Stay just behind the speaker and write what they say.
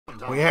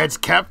Yeah, it's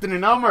Captain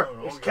and Elmer.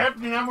 It's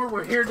Captain and Elmer.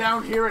 We're here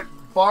down here at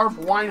Barb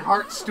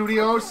Weinhardt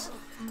Studios.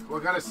 We're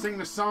gonna sing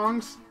the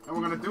songs and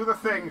we're gonna do the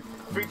thing,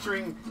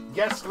 featuring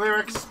guest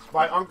lyrics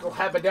by Uncle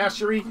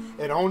Haberdashery.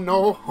 And oh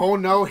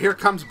no, here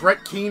comes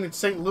Brett Keane in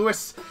St.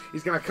 Louis.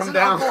 He's gonna come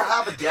down. Uncle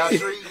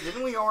Haberdashery?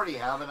 Didn't we already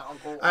have an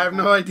uncle? I have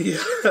no idea,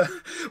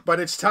 but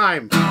it's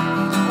time. Oh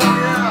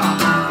yeah.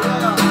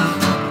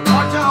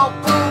 Watch out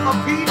for my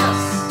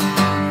penis.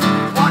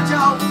 Watch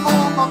out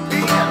for my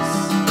penis.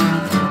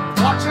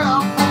 Watch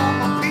out for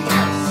my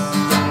penis.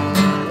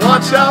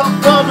 Watch out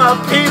for my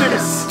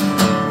penis.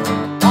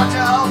 Watch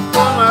out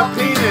For my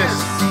penis.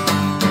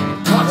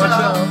 Watch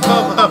out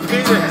for my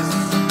penis.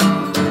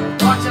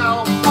 Watch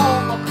out for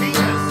my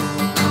penis.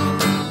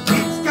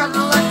 It's got an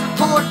electric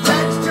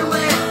vortex to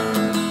it.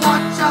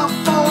 Watch out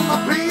for my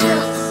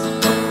penis.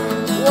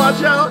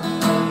 Watch out.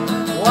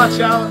 Watch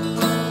out.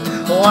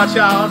 Watch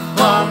out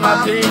for my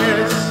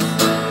penis.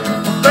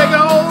 Big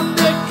old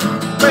dick.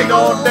 Big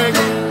old dick.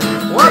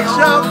 Watch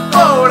out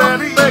for that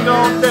big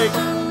old dick.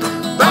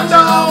 Bend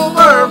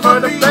over for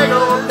the big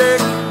old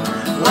dick.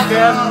 Look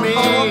at me,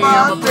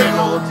 I'm a big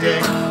old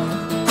dick.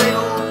 Big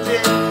old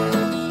dick.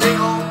 Big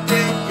old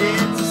dick.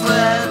 It's a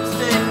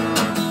slapstick.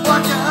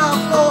 Watch out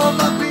for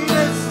my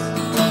penis.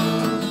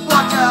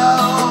 Watch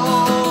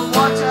out.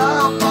 Watch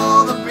out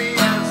for the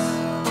penis.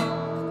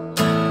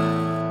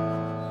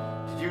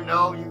 Did you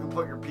know you can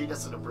put your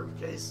penis in a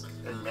briefcase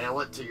and mail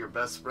it to your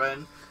best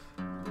friend?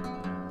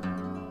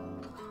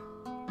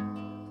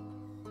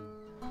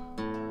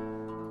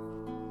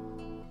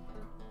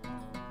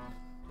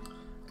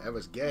 That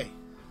was gay.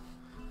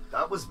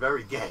 That was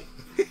very gay.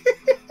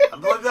 I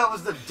believe that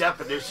was the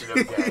definition of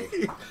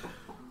gay.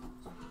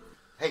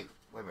 Hey,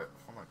 wait a minute.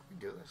 Hold on. Can we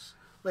do this?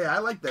 Wait, I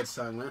like that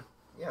song, man.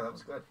 Yeah, that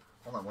was good.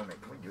 Hold on, wait a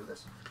minute. Can we do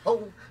this?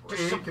 Oh, We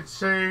could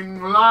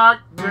sing like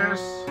this.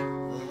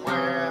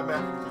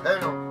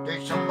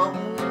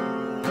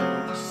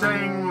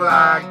 Sing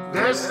like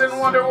this and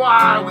wonder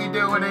why we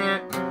doing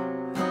it.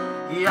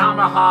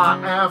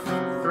 Yamaha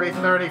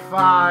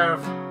F335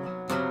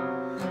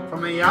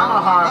 from the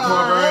Yamaha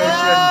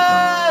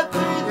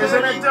Corporation.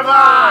 Isn't it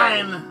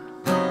divine?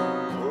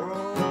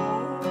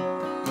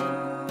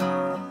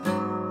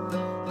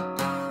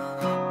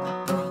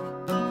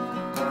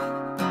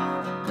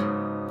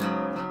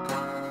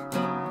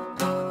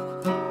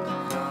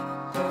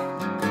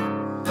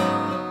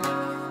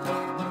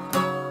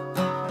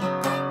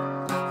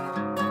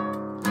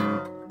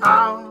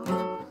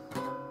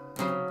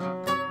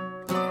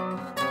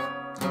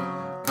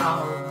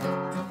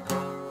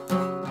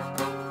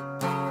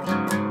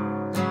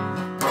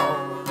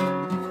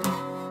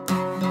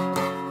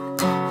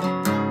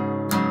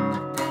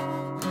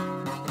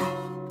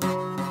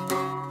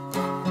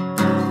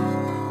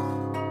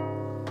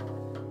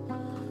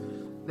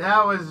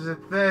 That was the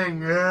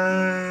thing.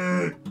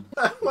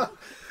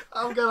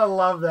 I'm gonna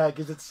love that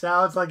because it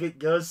sounds like it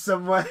goes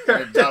somewhere.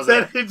 And it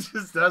doesn't. It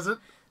just doesn't.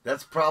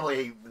 That's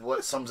probably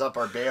what sums up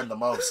our band the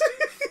most.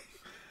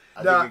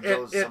 I think it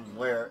goes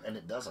somewhere and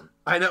it doesn't.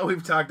 I know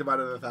we've talked about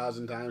it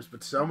 1,000 times,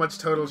 but so much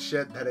total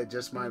shit that it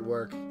just might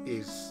work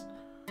is...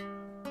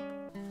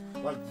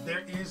 Like,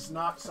 there is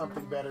not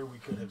something better we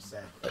could have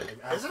said. Like,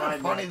 Isn't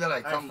it funny that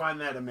I find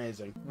that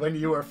amazing. When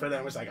you were for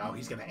them, it was like, oh,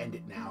 he's going to end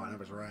it now, and I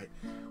was right.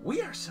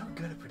 We are so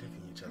good at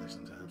predicting each other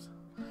sometimes.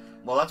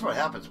 Well, that's what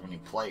happens when you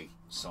play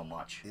so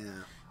much.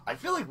 Yeah. I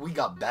feel like we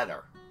got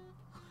better.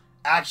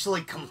 Actually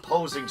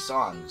composing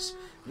songs.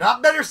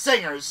 Not better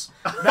singers,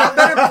 not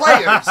better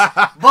players,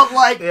 but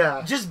like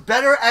just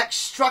better at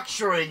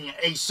structuring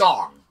a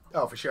song.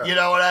 Oh, for sure. You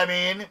know what I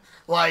mean?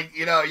 Like,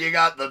 you know, you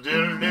got the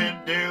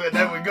do-do-do, and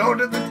then we go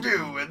to the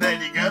do, and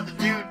then you got the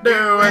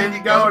do-do, and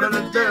you go to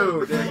the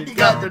do. Then you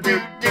got the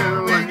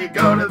do-do, and you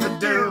go to the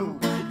do.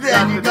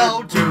 Then you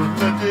go to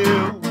the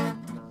do.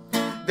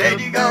 Then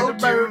you go to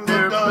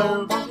the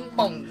do.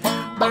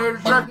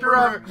 Bird structure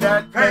up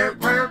that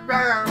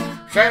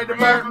Shake the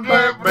bird,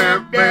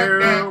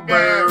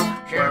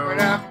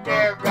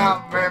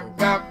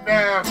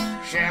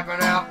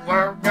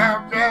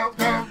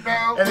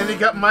 and then you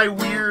got my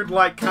weird,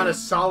 like, kind of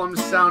solemn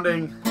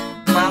sounding.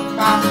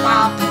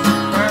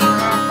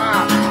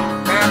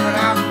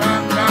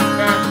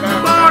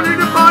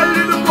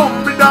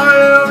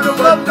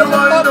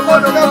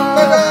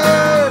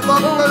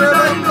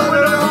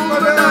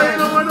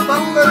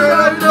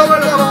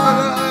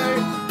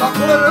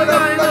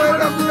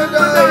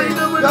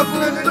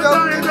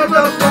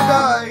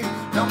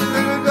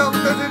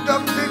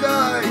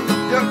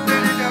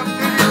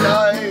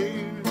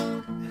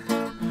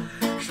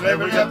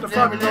 Slively up the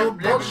fucking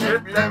old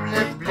bullshit. Slively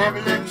up the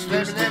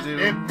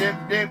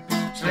big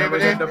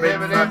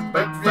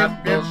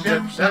fat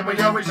bullshit that we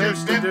always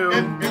used to do.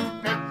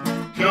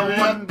 No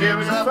one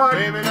gives a fuck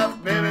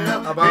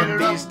about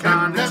these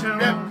kind of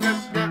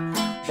tunes.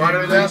 But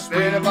at least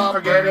we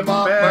are getting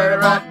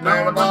better at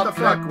knowing what the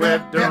fuck we're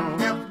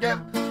doing.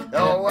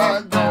 Oh,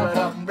 I go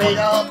home, beat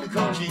up the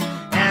coochie,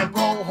 and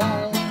go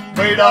home,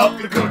 beat up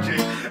the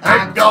coochie,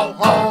 and go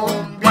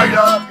home, beat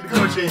up the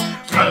coochie.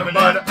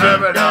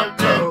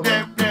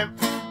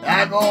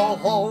 I go go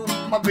home,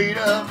 I beat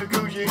up the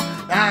coochie.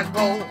 I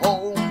go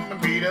home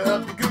and beat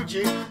up the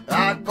coochie.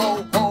 I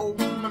go home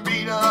and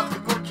beat up the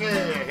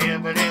coochie.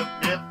 Hip a dip,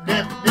 dip,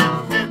 dip,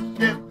 dip, dip,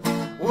 dip.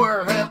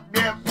 We're hip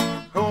dip,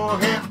 oh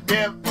hip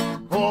dip,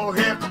 oh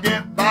hip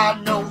dip.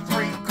 I know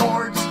 3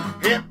 chords.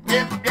 Hip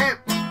dip dip,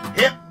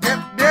 hip dip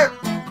dip,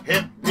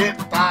 hip dip.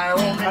 I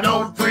only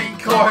know 3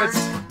 chords.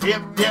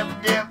 Hip dip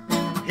dip,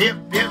 hip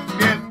dip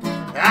dip.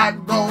 I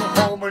go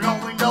home and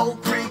only know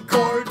 3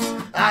 chords.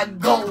 I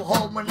go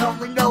home and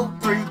only know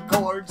 3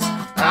 chords.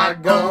 I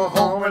go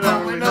home and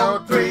only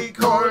know 3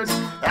 chords.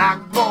 I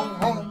go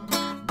home,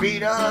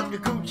 beat up the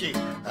coochie.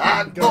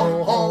 I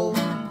go home,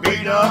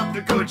 beat up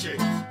the coochie.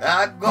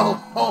 I go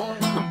home,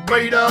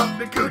 beat up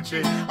the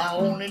coochie. I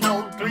only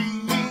know 3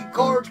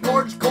 chords,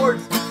 chords,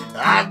 chords.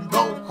 I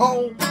go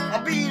home, I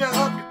beat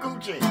up the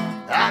coochie.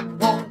 I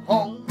go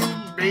home,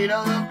 beat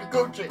up the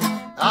coochie.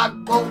 I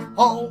go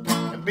home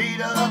and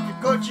beat up the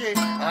coochie.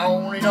 I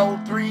only know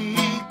 3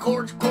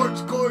 chords,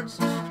 chords, chords.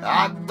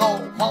 I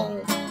go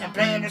home and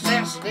plan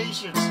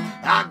assassinations.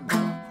 I go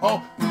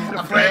home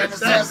and plan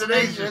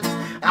assassinations.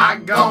 I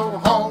go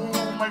home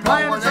and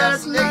plan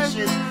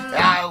assassinations.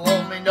 I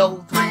only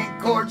know 3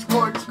 chords,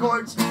 chords,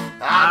 chords.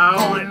 I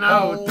only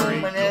know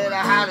 3. And then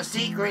I had a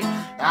secret.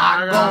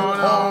 I go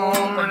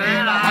home and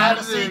then I had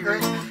a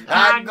secret.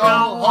 I go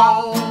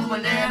home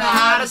and then I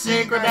had a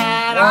secret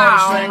that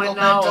I only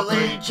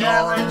mentally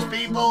challenge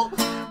people.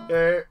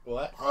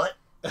 What? What?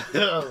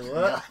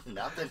 What?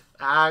 Nothing.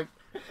 And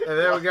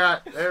then we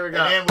got. And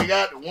then we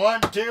got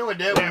 1, 2, and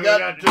then we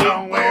got the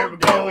where we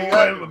go,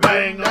 and we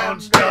bang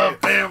on stuff,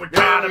 and we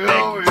try to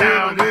make the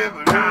town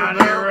kind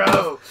of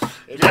rough.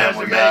 It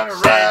doesn't make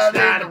sense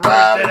now to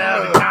burst it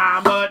out of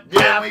time, but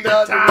then we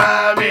got the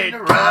time it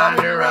kind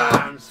of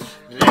rhymes.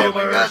 Then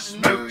we got the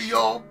New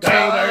York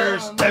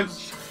Times.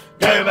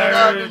 Then we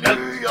got the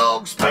New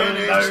York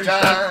Spinach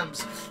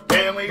Times.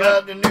 Then we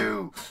got the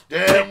new.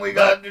 Then we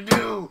got the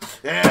new.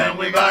 Then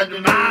we got the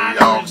New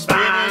York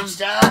Spinach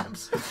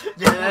Times.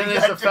 Then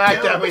there's the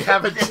fact that we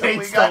haven't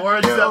changed the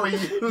words that we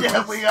use.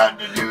 Then we got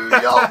the New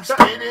York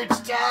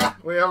Spinach Times.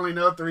 We only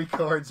know 3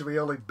 chords, and we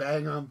only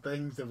bang on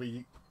things that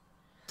we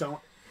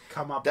don't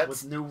come up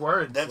with new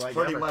words. That's like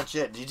pretty ever. much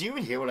it. Did you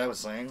even hear what I was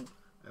saying?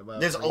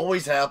 About This like,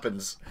 always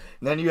happens.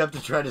 And then you have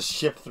to try to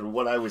shift through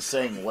what I was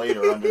saying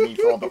later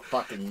underneath all the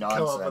fucking come up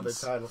with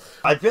nonsense. the title.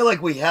 I feel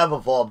like we have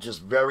evolved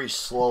just very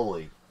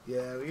slowly.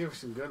 Yeah, we have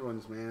some good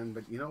ones, man.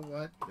 But you know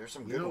what? There's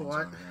some You good know ones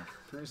what? on here.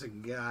 There's a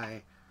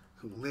guy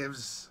who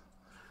lives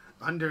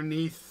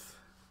underneath.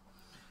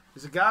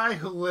 There's a guy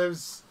who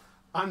lives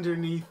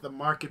underneath the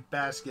Market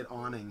Basket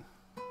awning.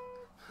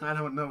 I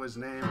don't know his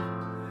name,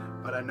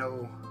 but I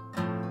know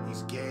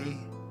he's gay,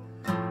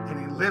 and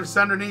he lives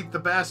underneath the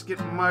Basket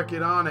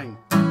Market awning.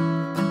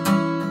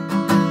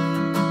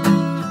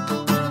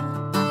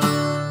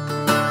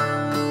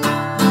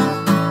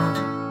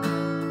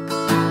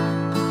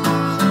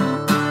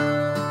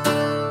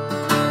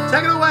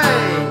 Take it away!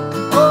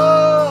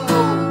 Oh,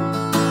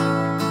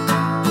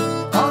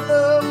 on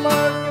the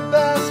market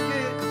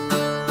basket,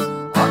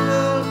 on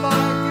the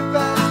market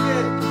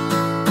basket,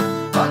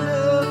 on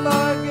the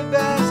market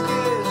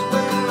basket is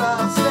where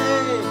I'll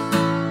stay.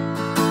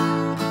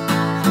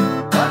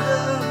 On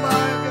the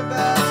market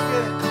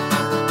basket,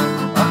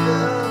 on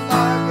the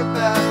market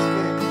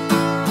basket,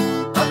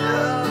 on the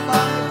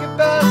market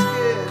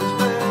basket is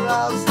where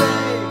I'll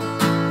stay.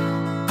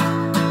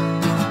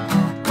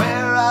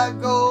 Where I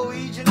go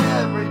each and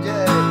every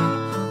day,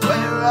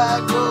 where I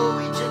go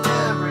each and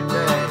every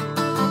day,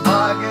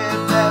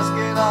 market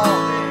basket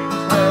awning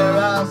is where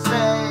I'll stay.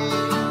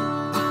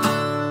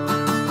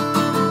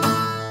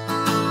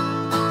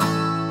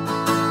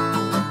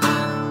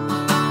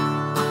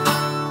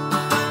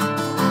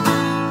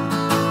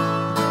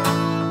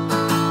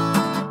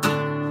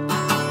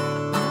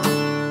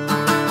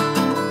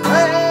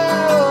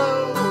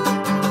 Well,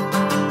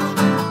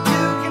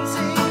 you can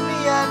see me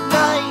at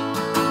night.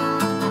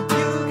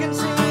 You can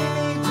see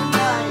me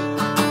tonight.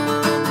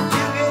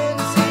 You can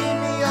see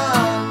me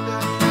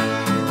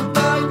underneath the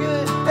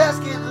market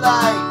basket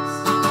lights.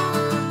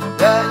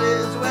 That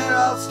is where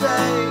I'll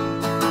stay.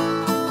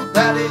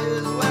 That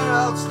is where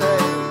I'll stay.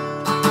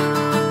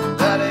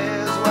 That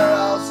is where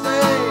I'll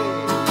stay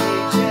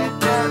each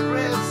and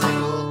every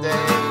single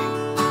day.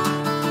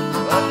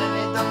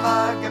 Underneath the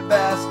market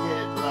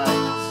basket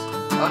lights.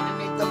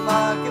 Underneath the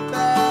market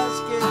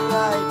basket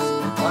lights.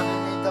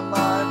 Underneath the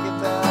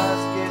market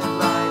basket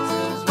lights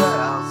is where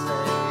I'll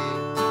stay.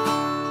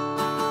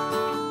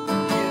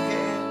 You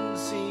can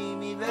see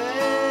me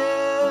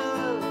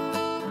there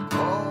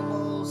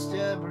almost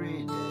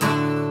every day.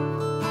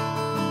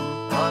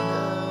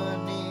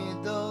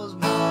 Underneath those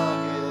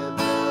market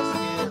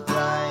basket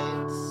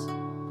lights.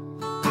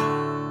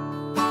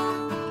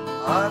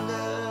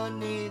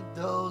 Underneath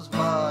those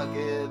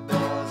market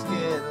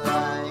basket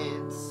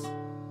lights.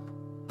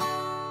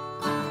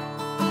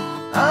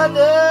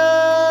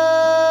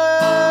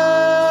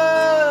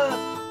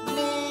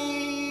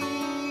 Underneath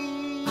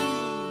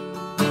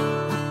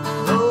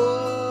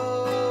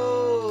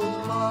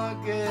those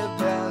market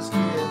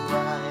basket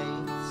lights.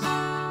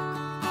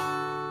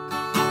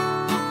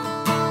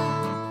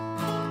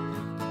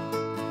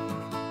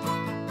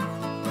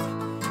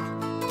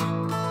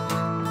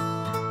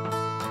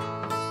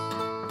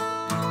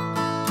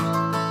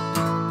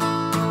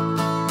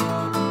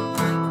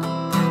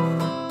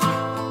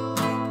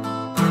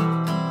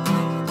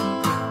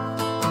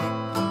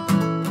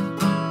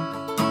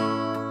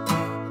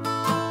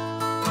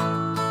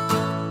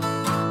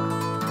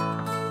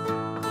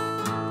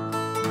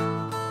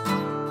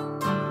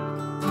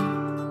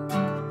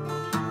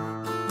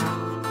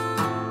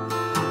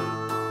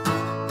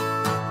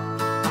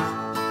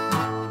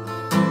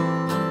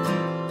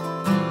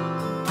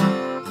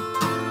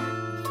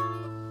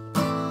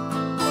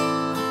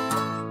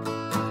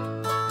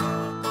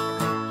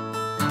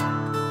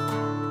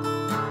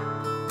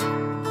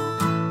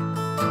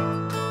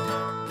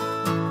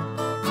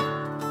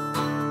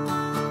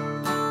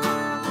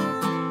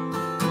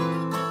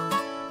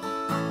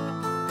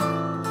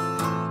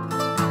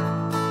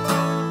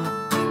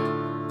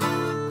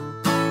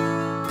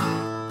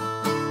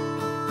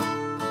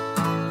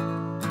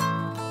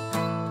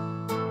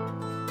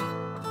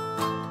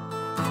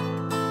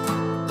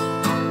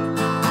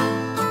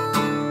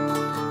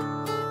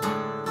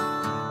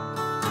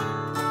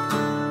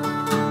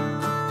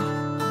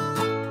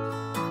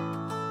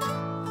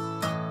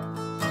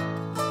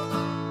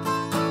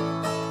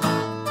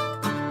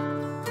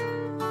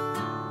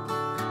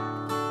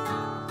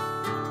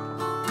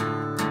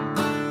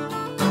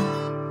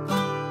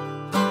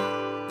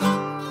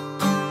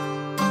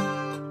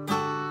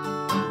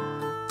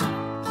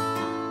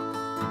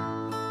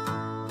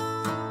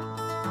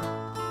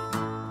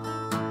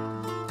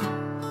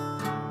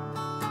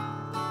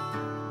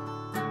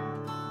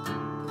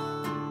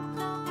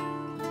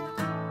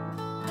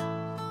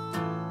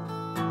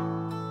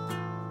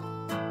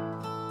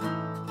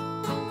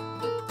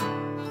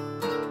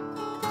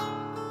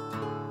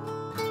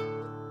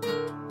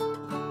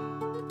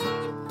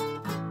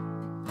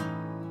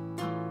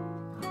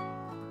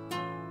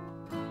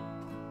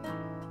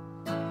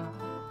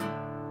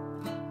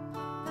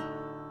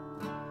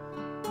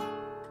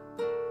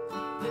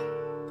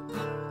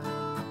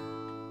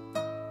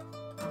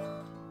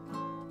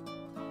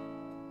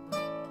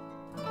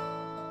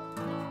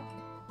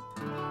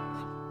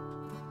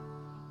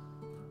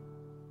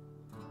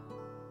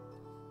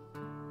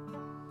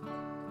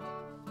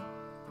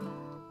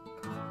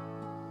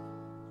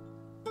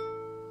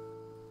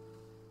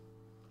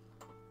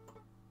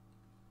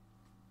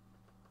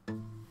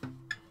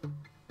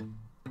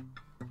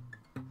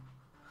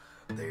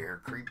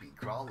 They're creepy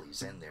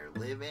crawlies and they're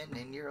living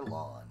in your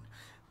lawn.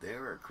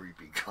 They're a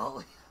creepy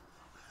crawly.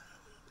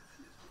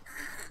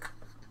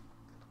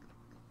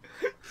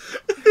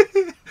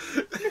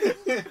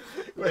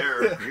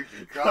 They're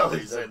creepy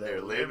crawlies and they're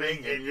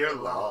living in your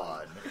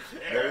lawn.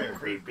 They're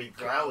creepy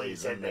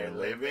crawlies and they're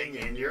living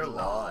in your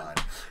lawn.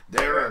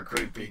 They're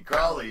creepy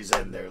crawlies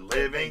and they're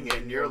living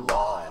in your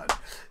lawn.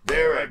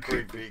 They're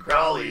creepy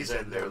crawlies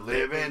and they're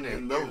living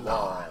in the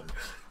lawn.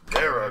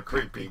 They're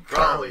creepy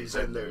crawlies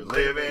and they're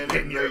living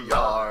in your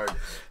yard.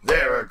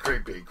 They're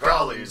creepy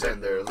crawlies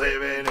and they're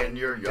living in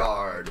your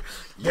yard.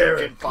 You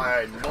can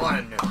find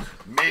one,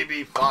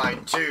 maybe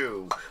find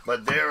two,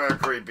 but there are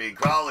creepy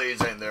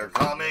crawlies and they're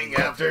coming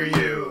after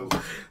you.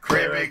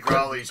 Creepy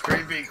crawlies,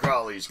 creepy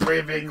crawlies,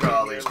 creepy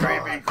crawlies,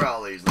 creepy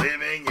crawlies,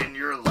 living in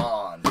your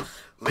lawn,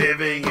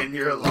 living in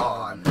your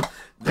lawn.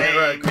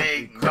 They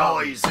make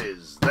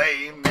noises,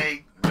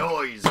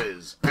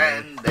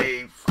 and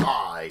they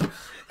fly.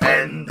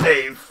 And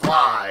they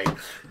fly,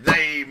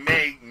 they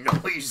make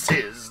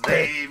noises,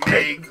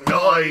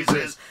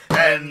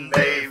 and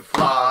they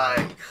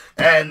fly,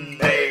 and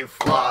they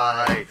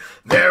fly.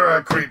 There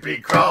are creepy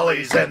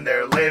crawlies and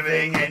they're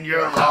living in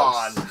your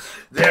lawn.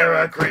 There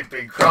are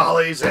creepy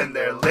crawlies and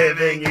they're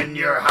living in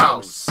your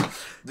house.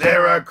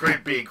 There are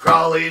creepy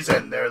crawlies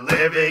and they're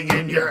living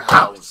in your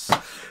house.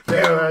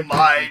 You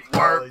might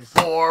work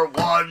for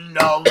one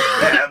of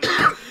them.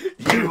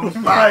 You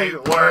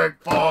might work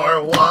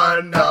for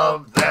one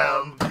of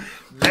them.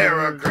 There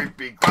are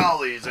creepy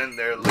crawlies and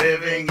they're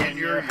living in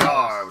your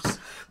house.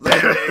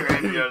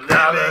 Living in your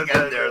living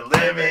and they're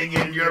living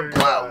in your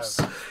blouse.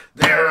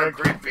 There are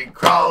creepy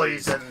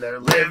crawlies and they're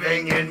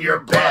living in your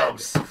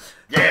blouse.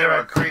 There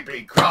are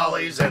creepy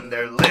crawlies and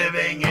they're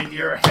living in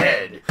your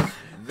head.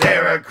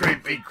 There are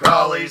creepy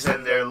crawlies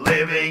and they're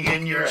living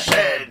in your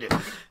head.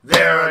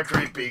 There are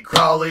creepy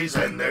crawlies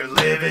and they're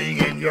living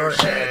in your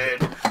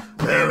head.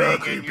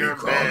 Living in your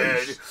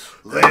bed,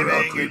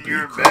 living in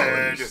your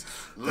bed,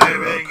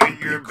 living in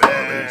your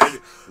bed,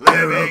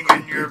 living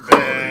in your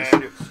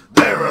bed.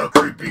 There are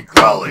creepy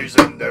crawlies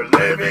and they're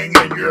living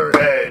in your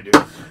head.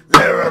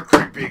 There are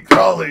creepy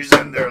crawlies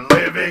and they're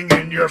living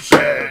in your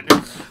shed.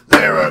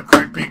 There are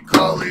creepy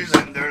crawlies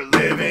and they're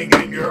living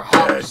in your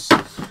house.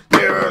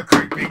 There are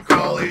creepy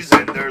crawlies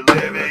and they're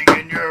living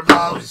in your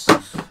house.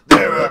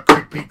 There are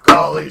creepy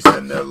crawlies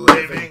and they're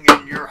living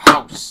in your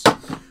house.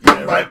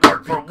 You might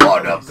work for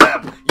one of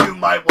them. You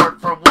might work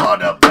for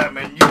one of them,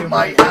 and you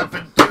might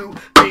happen to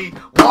be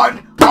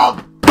one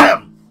of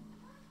them.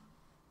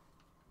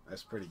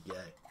 That's pretty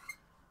gay.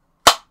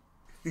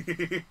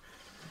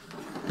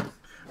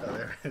 Oh,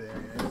 there, we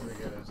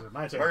go. It's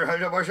my turn.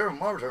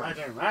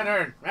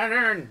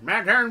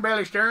 My turn,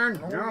 Billy Stern.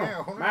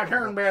 My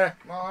turn, Billy.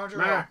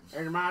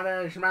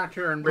 It's my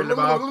turn, Billy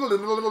Bob.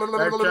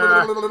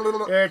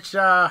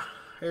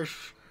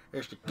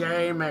 It's the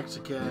gay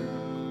Mexican.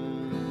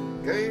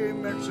 Gay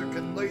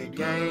Mexican lady.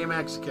 Gay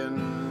Mexican.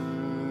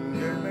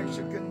 Gay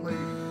Mexican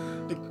lady.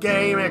 The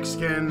gay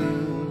Mexican.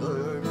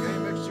 The gay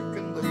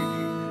Mexican lady.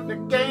 The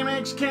gay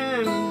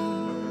Mexican.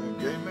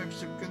 Gay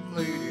Mexican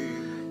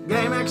lady.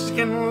 Gay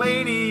Mexican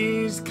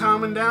ladies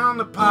coming down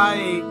the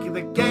pike.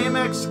 The gay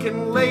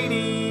Mexican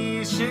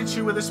ladies shoot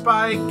you with a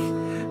spike.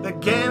 The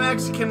gay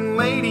Mexican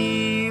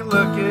lady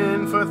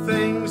looking for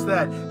things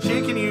that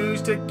she can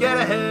use to get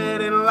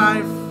ahead in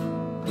life.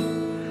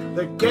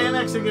 The gay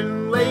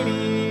Mexican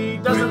lady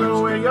doesn't know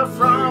where you're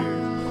from,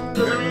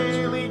 doesn't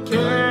really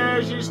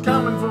care, she's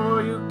coming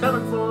for you,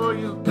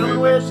 coming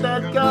with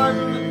that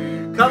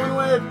gun, coming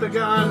with the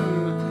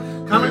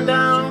gun, coming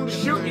down to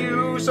shoot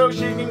you so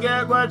she can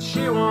get what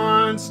she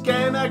wants.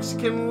 Gay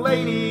Mexican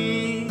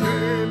lady,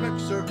 Gay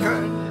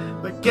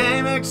Mexican. the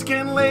gay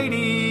Mexican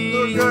lady,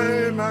 The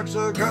gay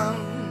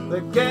Mexican.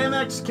 the gay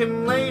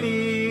Mexican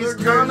lady's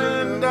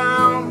coming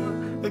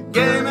down. The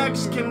gay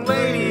Mexican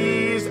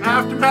ladies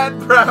after Matt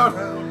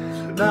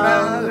Brown.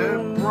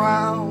 Matthew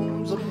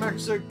Brown's a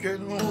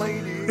Mexican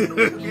lady.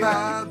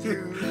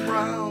 Matthew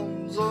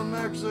Brown's a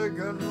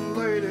Mexican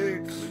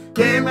lady.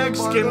 Gay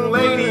Mexican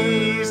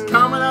ladies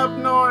coming up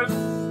north.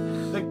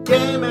 The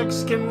gay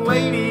Mexican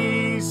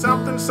lady,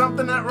 something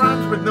that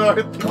rhymes with north.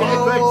 The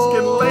gay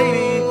Mexican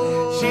lady,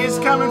 she's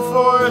coming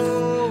forth.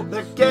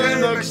 The gay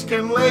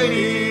Mexican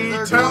lady,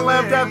 turn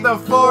left at the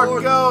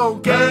fork, go.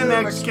 Gay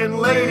Mexican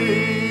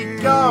lady,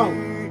 go.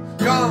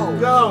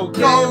 Go,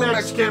 gay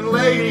Mexican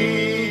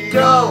lady,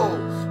 go.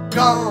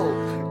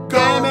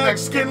 Gay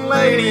Mexican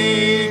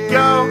lady,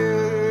 go.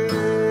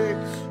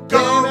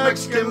 Gay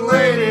Mexican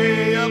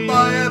lady, and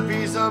buy a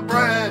piece of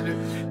bread.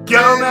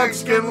 Go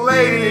Mexican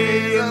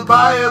lady and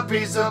buy a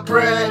piece of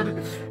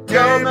bread.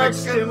 Go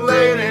Mexican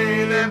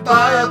lady and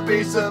buy a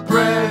piece of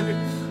bread.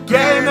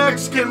 Gay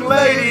Mexican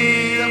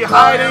lady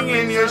hiding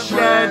in your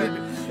shed.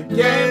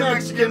 Gay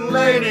Mexican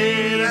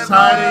lady is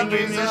hiding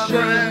in your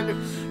shed.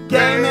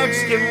 Gay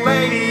Mexican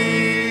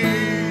lady.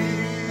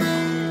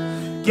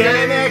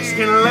 Gay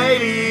Mexican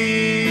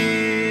lady.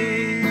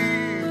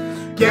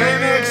 Gay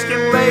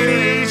Mexican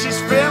lady. She's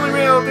feeling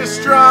real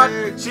distraught.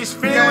 She's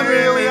feeling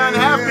really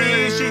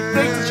unhappy. She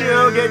thinks that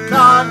she'll get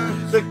caught.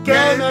 The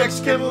gay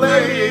Mexican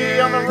lady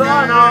on the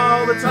run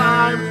all the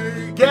time.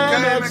 Gay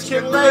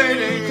Mexican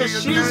lady,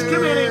 cause she's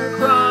committing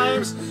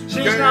crimes.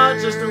 She's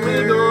not just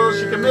illegal,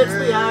 she commits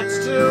the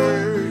acts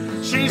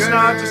too. She's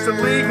not just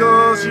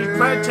illegal, she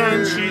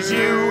pretends she's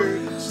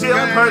you.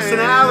 Stealing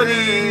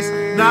personalities,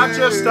 not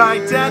just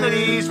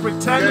identities.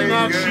 Pretending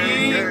that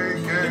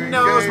she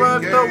knows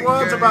what the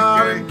world's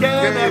about. And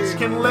gay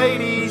Mexican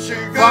lady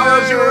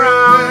follows you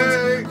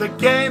around. The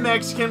gay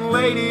Mexican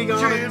lady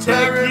gonna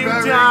take you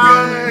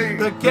down.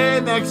 The gay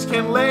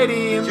Mexican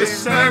lady in the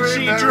sand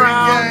she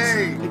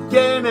drowns. The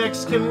gay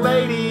Mexican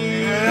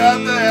lady at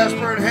the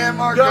Aspirin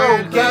Market.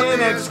 Go gay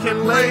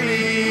Mexican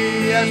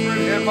lady.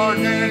 Aspirin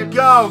Market.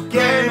 Go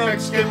gay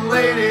Mexican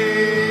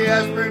lady.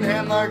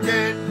 Aspirin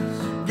Market.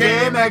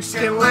 Gay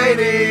Mexican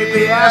lady,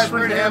 the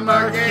Aspirin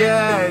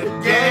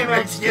Market. Gay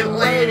Mexican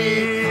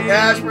lady,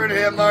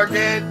 Aspirin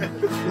Market.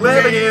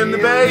 Living in the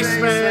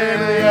basement,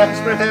 the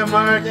Aspirin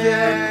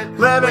Market.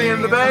 Living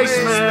in the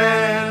basement,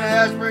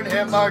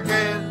 Aspirin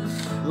Market.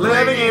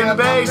 Living in the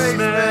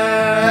basement,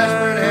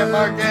 Aspirin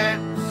Market.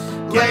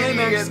 Gay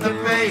Lady in the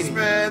Mexican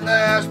basement, the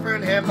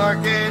Aspirin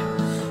Market.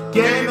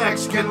 Gay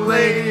Mexican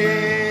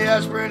lady,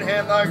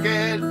 Aspirin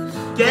Market.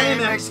 Gay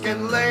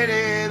Mexican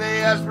lady,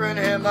 the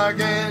Aspirin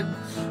Market.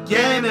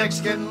 Gay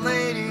Mexican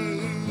lady.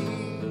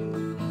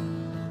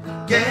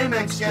 Gay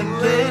Mexican,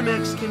 gay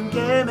Mexican,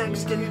 gay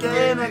Mexican,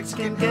 gay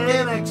Mexican,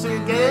 gay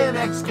Mexican, gay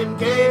Mexican,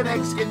 gay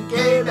Mexican,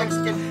 gay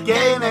Mexican,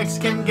 gay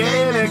Mexican,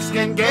 gay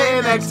Mexican,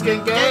 gay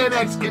Mexican, gay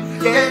Mexican,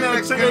 gay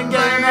Mexican,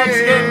 gay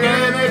Mexican,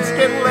 gay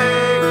Mexican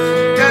lady.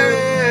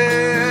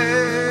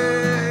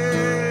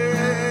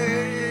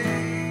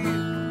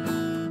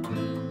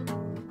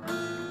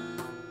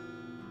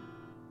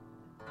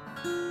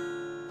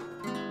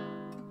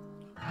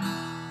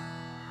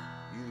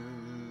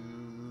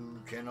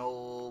 Can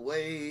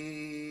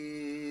always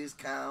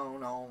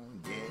count on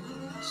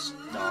getting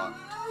stopped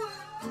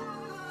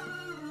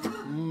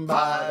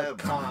by the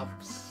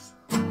cops.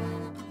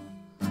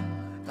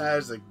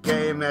 As a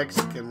gay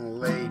Mexican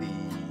lady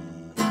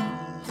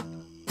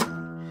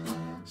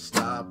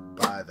stopped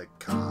by the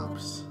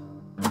cops.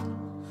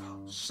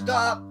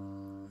 Stop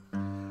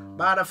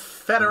by the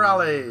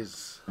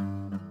federales.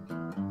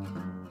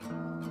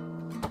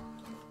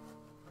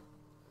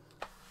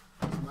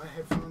 My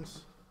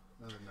headphones?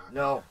 No, they're not.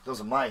 No,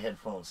 those are my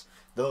headphones.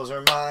 Those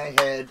are my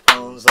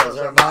headphones. Those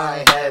are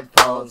my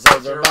headphones.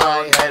 Those are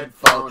my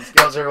headphones.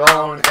 Those are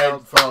own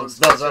headphones.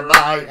 Those are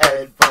my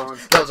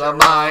headphones. Those are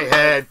my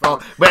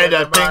headphones. With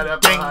a ding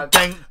ding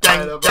ding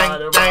ding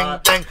ding ding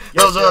ding.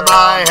 Those are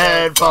my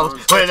headphones.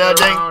 With a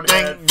ding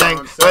ding ding.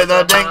 With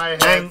a ding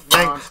ding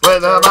ding.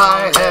 With a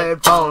my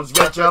headphones.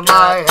 Get your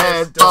my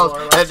headphones.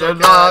 Let's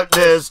unlock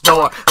this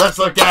door. Let's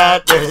look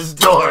at this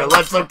door.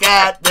 Let's look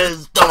at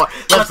this door.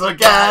 Let's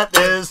look at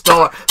this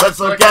door. Let's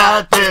look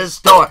at this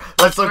door.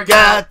 Let's look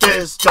at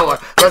this door.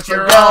 Get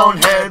your own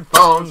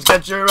headphones.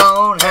 Get your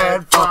own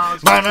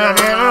headphones. Get your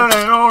own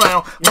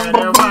headphones. Get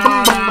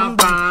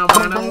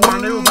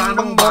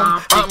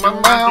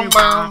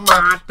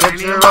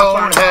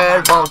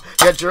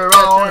your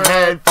own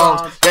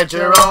headphones. Get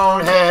your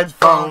own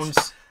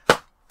headphones.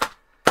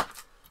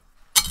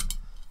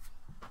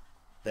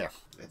 There.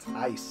 It's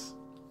ice.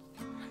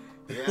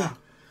 Yeah,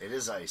 it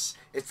is ice.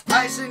 It's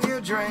ice in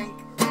your drink.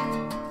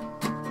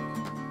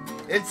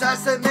 It's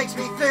ice that makes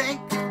me think.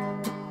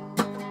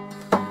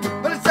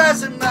 But it's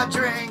ice in my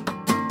drink.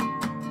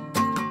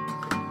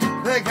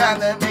 The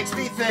kind that makes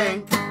me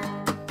think.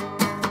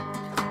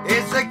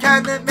 It's the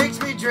kind that makes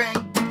me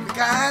drink. The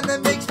kind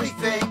that makes me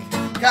think.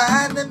 The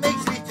kind that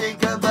makes me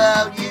think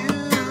about you.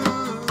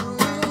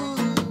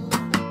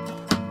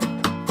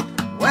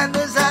 When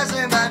there's ice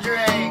in my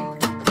drink.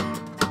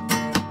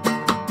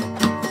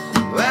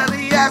 Well,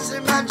 the ice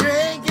in my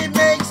drink, it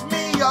makes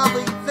me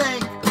only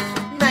think.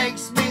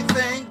 Makes me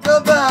think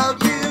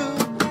about you.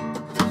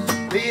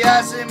 The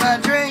ice in my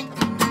drink,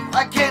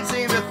 I can't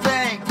seem to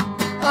think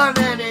on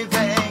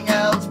anything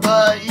else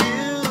but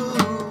you.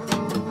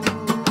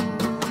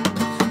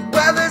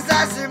 Well, there's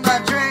ice in my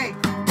drink.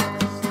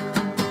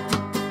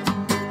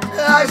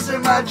 Ice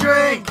in my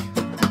drink.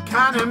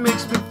 Kinda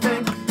makes me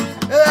think.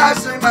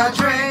 Ice in my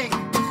drink.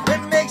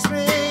 It makes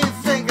me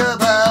think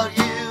about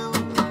you.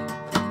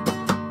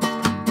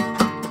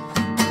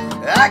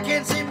 I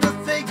can't seem to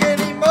think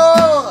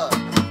anymore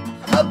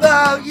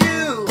about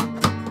you.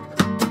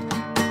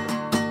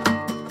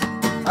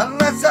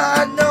 Unless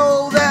I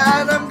know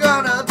that I'm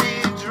gonna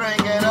be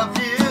drinking a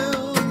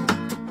few.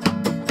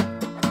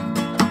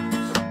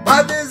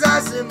 But there's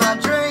ice in my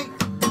drink.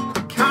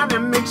 The kind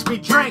that makes me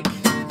drink.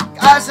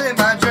 Ice in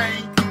my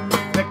drink.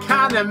 The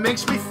kind that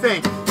makes me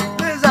think.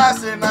 There's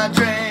ice in my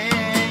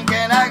drink.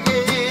 And I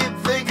keep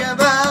thinking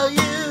about you.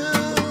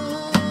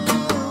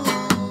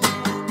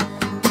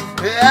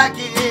 I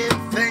keep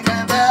thinking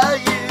about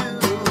you.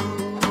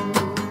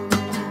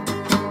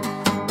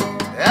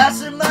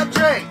 Ice in my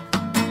drink.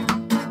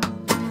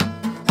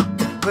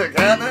 The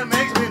kind that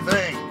makes me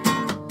think.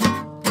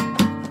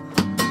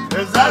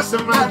 There's ice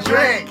in my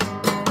drink.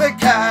 The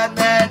kind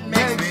that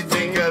makes me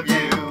think of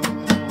you.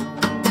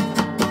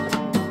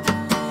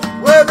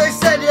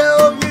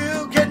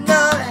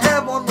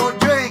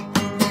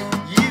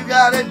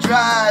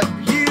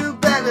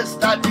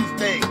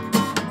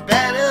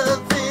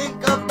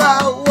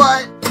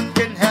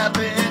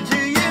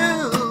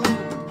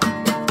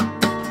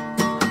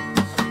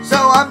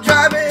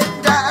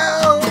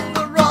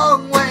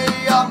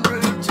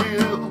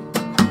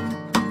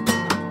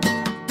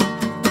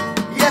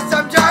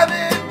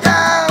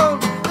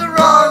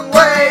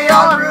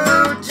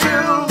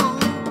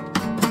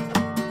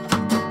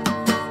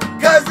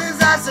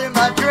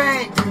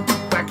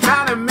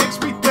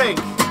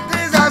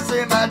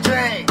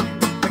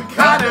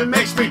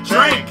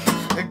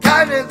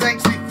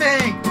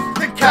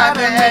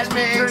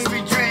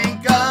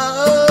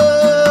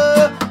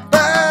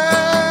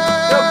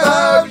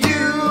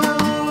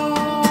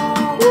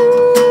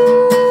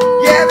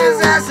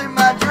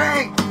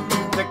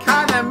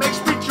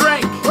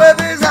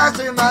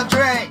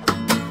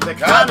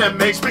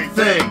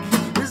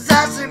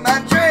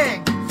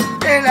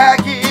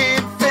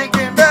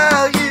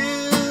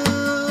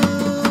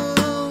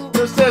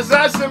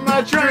 in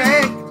my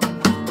drink.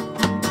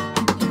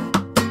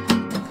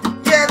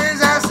 Yeah,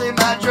 there's ice in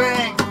my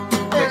drink.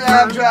 And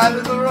I'm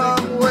driving the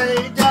wrong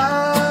way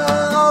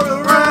down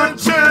the road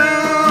to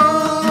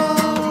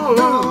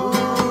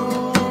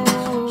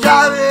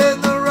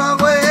driving the wrong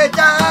way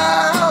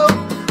down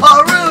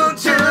on Route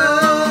 2.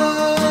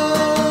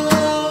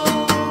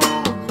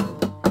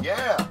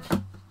 Yeah.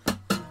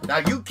 Now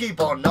you keep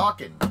on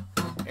knocking,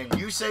 and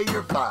you say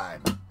you're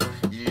fine.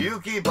 You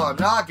keep on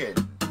knocking,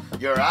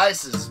 your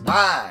ice is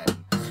mine.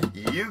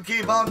 You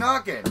keep on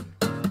knocking,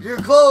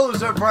 your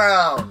clothes are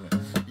brown.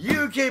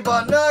 You keep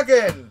on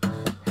knocking,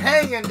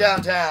 hanging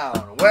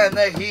downtown when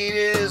the heat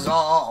is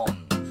on.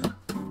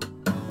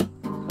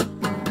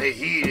 The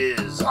heat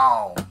is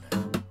on.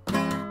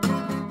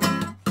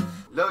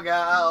 Look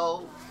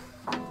out,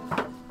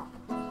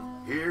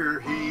 here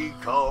he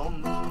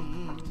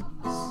comes.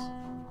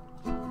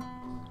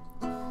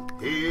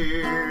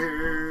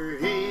 Here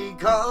he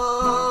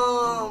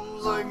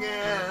comes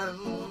again.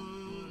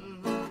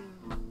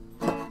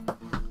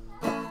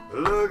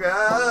 Look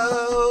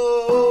out,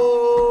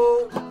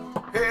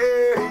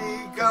 here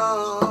he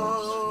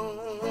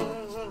comes.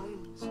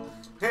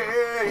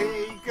 Here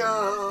he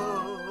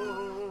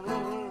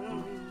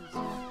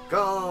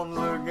comes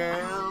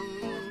again.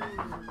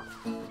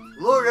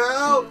 Look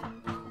out,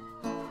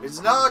 it's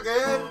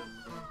knocking.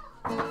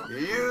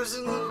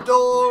 Using the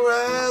door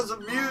as a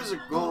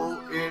musical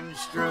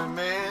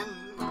instrument.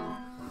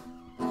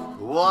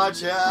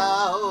 Watch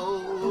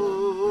out,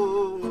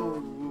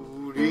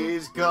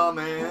 he's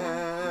coming.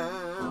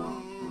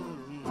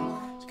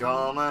 He's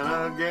coming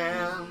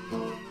again.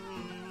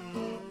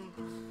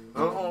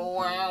 Oh,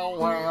 wow,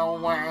 wow,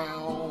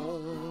 wow.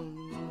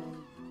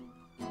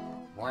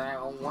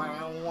 Wow,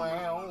 wow,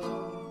 wow.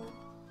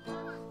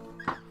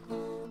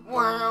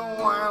 Wow,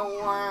 wow,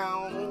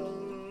 wow.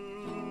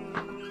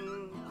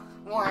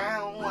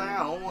 Wow,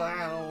 wow,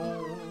 wow.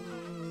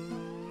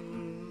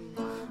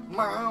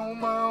 Meow,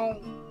 meow,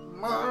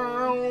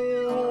 meow.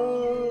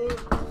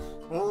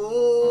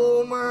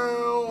 Oh,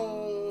 meow.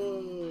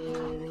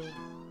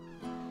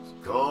 It's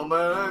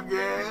coming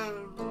again.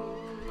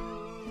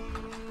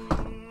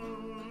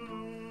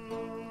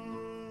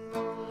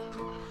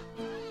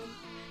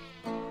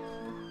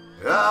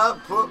 I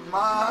put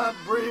my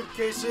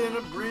briefcase in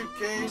a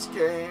briefcase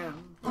can.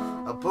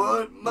 I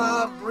put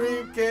my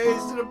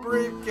briefcase in a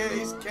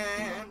briefcase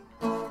can.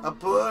 I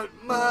put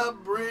my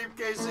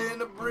briefcase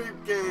in a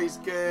briefcase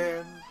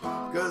can.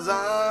 'Cause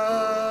I'm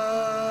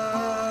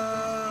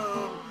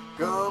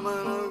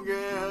coming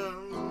again.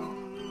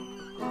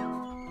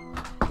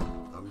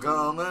 I'm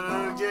coming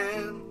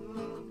again.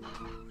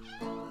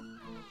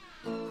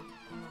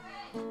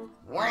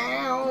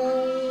 Wow.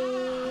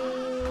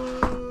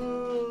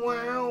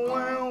 Wow,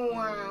 wow,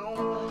 wow.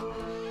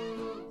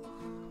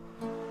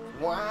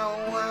 Wow,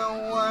 wow,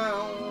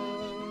 wow.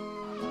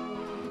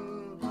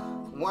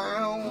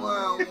 Wow,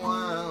 wow,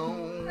 wow.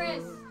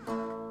 Chris.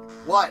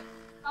 What?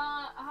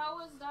 How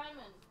was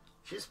Diamond?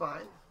 She's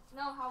fine.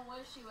 No, how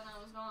was she when I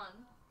was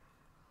gone?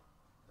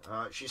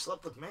 She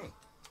slept with me.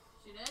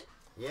 She did?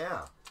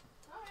 Yeah.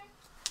 Alright.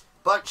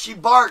 But she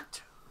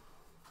barked.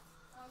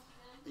 Oh,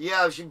 she did?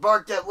 Yeah, she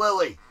barked at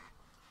Lily.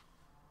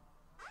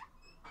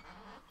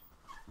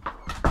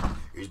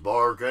 He's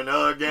barking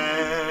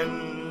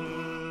again.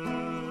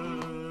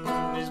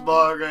 He's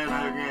barking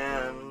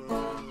again.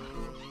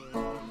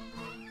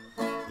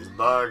 He's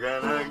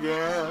barking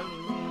again.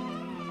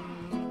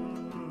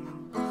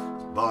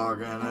 He's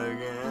barking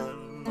again.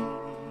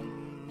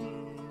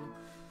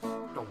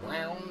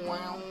 Wow,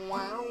 wow,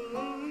 wow,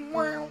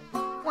 wow,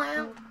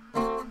 wow.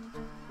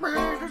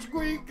 It's a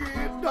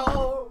squeaky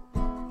door.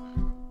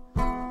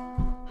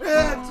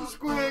 It's a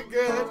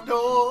squeaky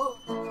door.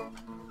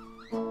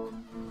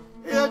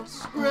 It's a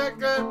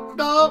squeaky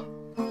door.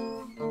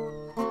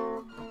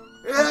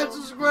 It's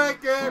a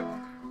squeaky.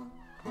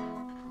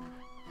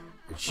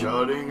 It's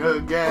shutting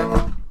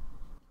again.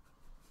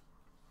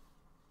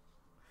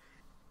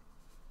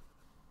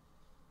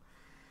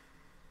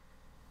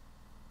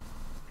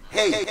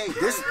 Hey,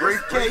 this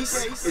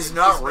briefcase is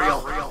not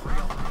real.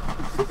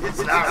 It's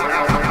not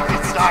real.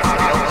 It's not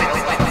real.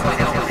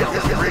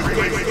 This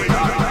briefcase is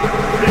not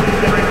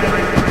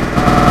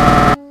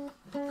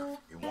real.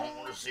 You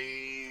want to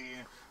see?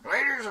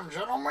 Ladies and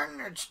gentlemen,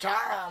 it's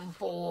time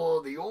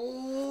for the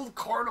Old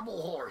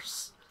Carnival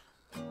Horse.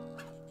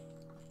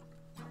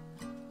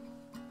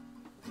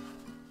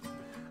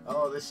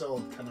 Oh, this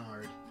old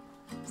canard.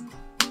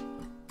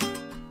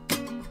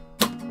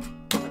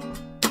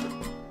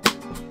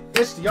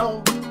 It's the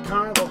old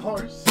carnival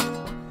horse.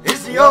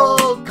 It's the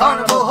old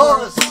carnival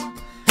horse.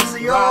 It's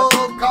the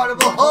old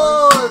carnival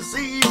horse.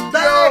 He's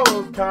back. The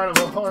old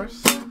carnival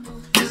horse.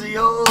 It's the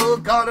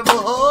old carnival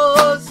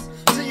horse.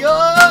 It's the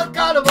old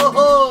carnival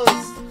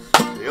horse.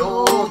 The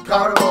old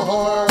carnival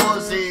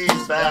horse.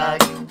 He's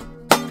back.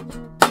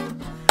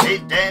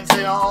 He's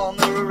dancing on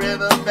the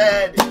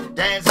riverbed,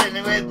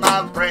 dancing with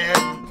my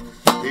friend.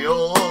 The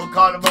old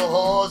carnival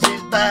horse.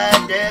 He's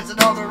back, dancing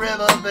on the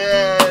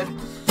riverbed.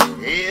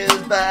 He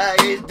is back,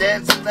 he's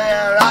dancing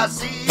there. I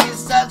see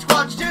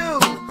Sasquatch too.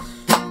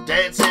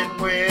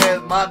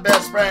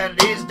 friend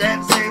is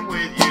dancing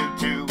with you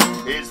too.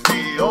 It's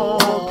the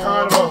old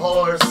carnival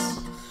horse.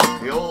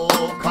 The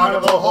old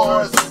carnival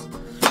horse.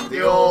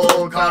 The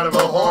old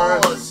carnival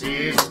horse.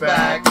 He's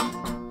back.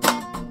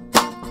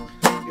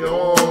 The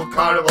old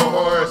carnival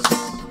horse.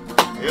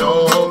 The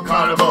old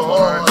carnival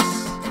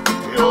horse.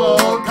 The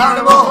old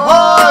carnival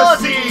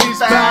horse. He's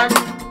back.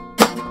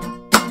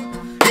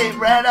 He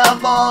ran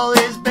up all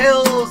his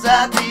bills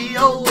at the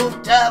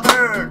old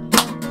tavern.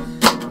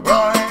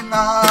 Roaring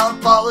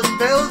up all his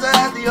bills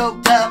at the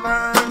old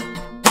tavern.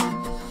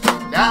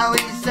 Now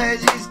he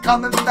says he's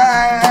coming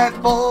back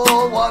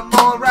for one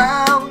more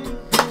round.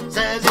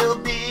 Says he'll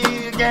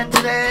be again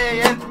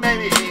today and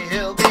maybe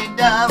he'll be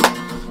down.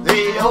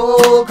 The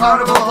old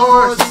carnival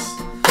horse.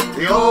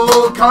 The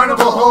old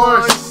carnival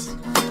horse.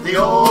 The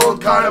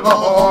old carnival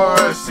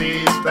horse.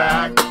 He's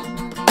back.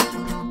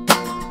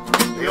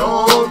 The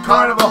old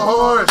carnival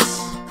horse.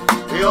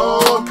 The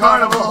old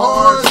carnival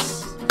horse.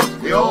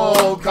 The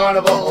old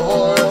carnival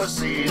horse.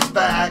 He's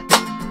back.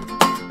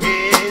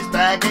 He's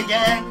back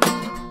again.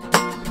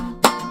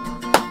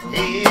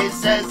 He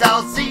says,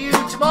 I'll see you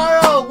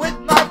tomorrow with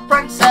my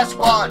friend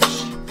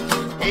Sasquatch.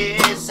 He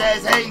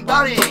says, hey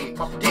buddy,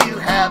 do you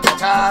have the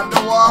time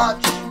to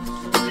watch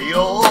the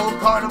old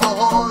carnival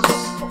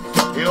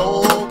horse? The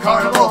old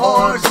carnival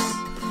horse.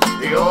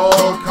 The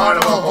old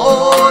carnival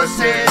horse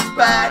is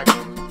back.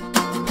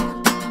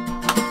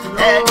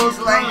 And he's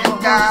laying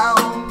down.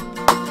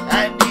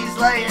 And he's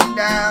laying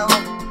down.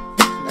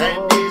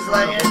 And he's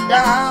laying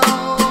down.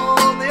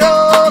 The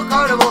old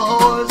carnival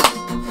horse.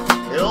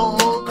 The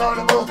old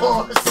carnival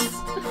horse.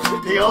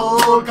 The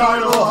old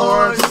carnival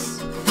horse.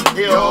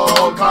 The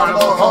old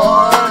carnival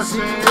horse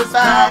is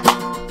back.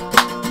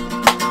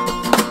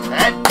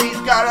 And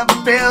he's got a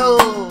bill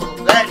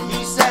that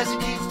he says he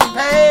needs to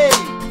pay.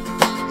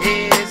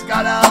 He's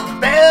got a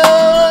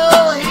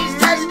bill he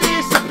says he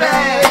needs to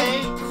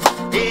pay.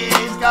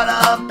 He's got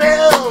a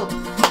bill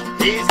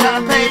he's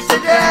gonna pay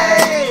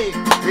today.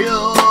 The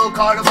old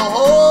carnival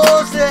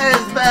horse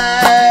is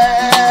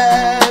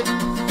back.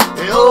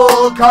 The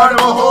old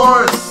carnival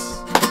horse.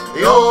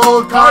 The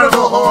old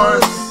carnival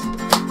horse.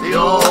 The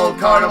old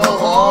carnival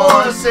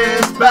horse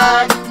is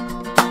back.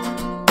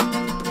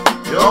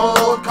 The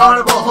old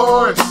carnival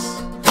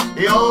horse.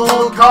 The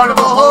old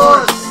carnival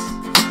horse.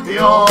 The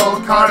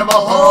old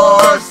carnival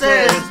horse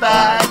is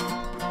back.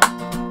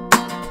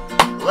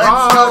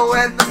 Let's go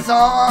end the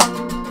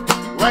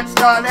song. Let's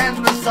not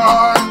end the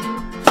song.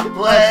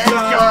 Let's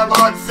come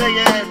on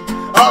singing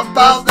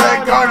about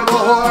the carnival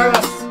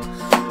horse.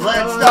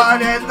 Let's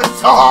not end the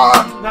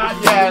song. Not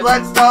yet.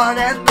 Let's not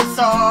end the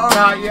song.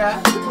 Not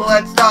yet.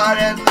 Let's not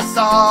end the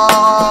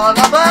song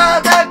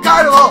about the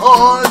carnival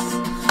horse.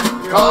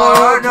 The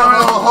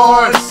carnival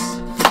horse.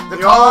 The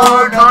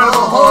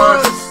carnival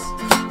horse.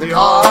 The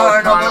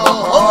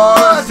carnival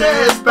horse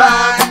is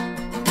back.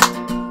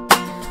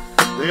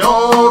 The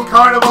old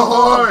carnival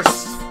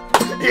horse.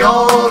 The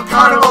old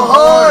carnival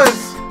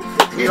horse.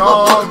 The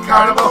old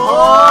carnival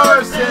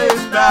horse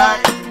is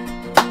back.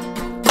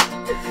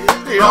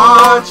 The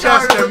old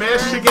Rochester,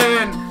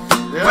 Michigan,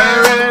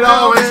 where it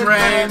always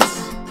rains.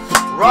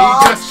 He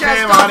just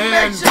came on in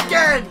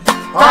Michigan,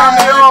 on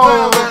the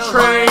old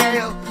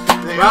train,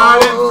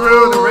 riding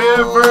through the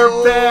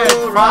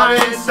riverbed,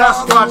 finding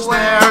Sasquatch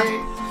there.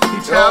 He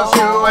tells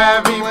you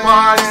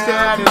everybody's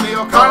dead, and the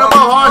old carnival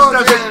horse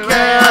doesn't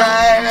care.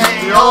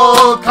 The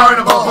old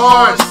carnival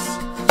horse.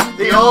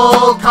 The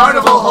old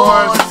carnival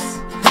horse.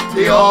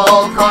 The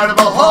old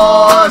carnival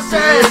horse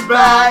is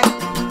back.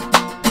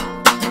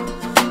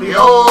 The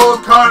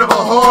old carnival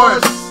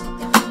horse.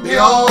 The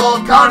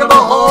old carnival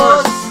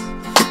horse.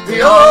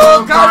 The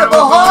old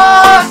carnival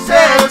horse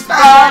is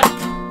back.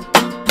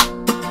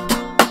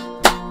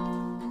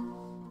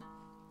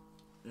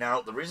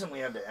 Now, the reason we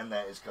had to end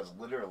that is because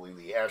literally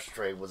the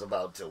ashtray was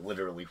about to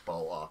literally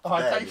fall off the Oh,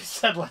 I bed. thought you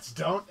said let's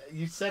don't.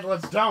 You said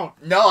let's don't.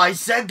 No, I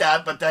said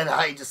that, but then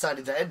I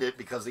decided to end it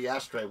because the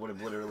ashtray would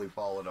have literally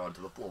fallen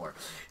onto the floor.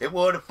 It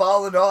would have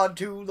fallen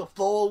onto the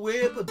floor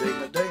with a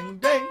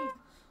ding-a-ding-ding.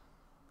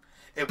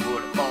 It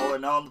would have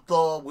fallen on the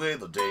floor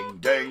with a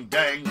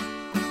ding-ding-ding.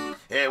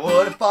 It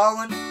would have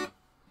fallen.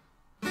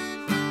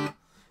 It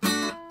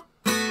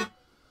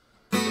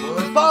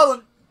would have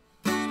fallen.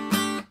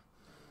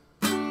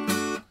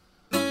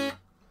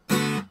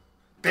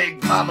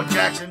 Big Mama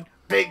Jackson,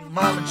 Big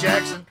Mama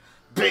Jackson,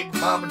 Big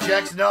Mama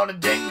Jackson on a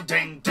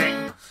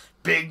ding-ding-ding.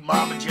 Big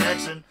Mama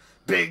Jackson,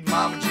 Big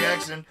Mama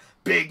Jackson,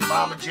 Big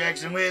Mama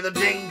Jackson with a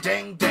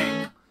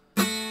ding-ding-ding.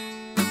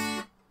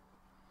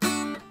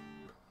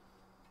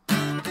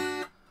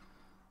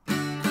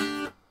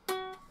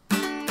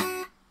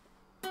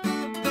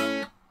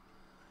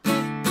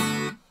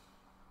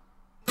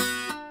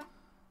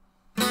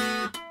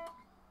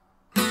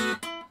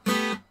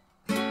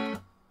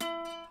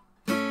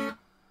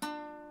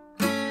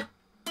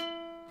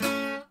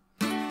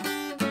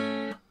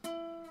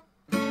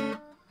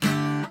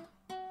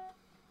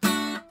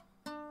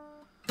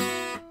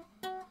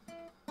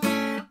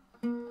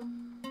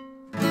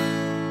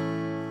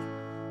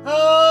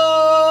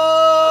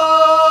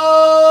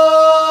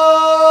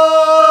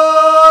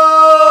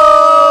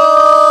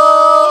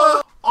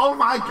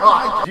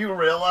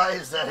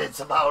 it's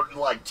about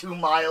like 2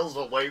 miles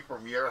away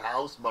from your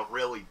house, but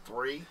really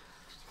 3.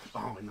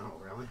 Oh, no,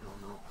 really? Oh,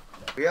 no.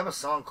 We have a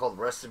song called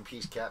Rest in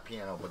Peace Cat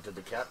Piano, but did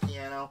the cat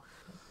piano,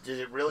 did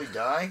it really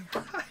die?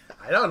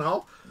 I don't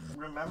know.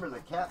 Remember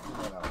the cat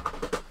piano.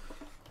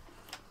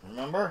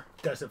 Remember?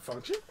 Does it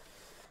function?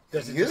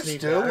 Does it used just need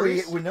to.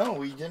 batteries? We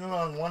did it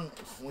on one.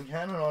 We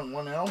had it on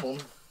one album.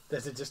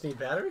 Does it just need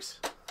batteries?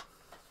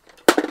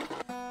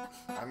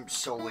 I'm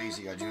so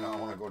lazy. I do not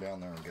want to go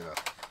down there and get a.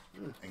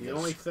 The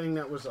only thing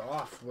that was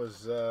off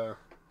was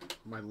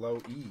my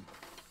low E.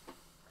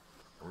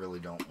 I really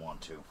don't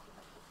want to.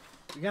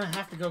 You're gonna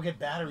have to go get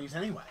batteries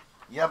anyway.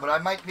 Yeah, but I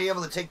might be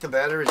able to take the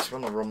batteries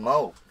from the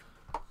remote.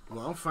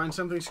 Well, find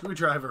something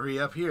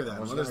screwdrivery up here then. I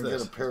was What is gonna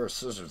this? get a pair of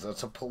scissors.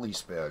 That's a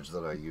police badge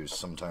that I use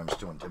sometimes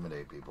to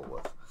intimidate people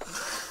with.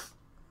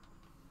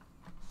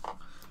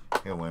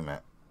 Here, wait a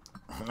minute.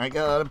 I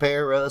got a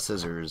pair of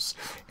scissors,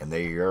 and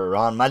they are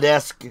on my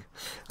desk.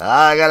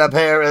 I got a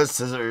pair of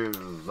scissors.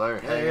 They're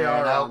hanging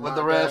out with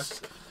the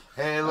rest.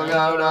 Hey, look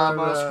out, I'm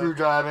a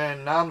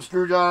screwdriving. I'm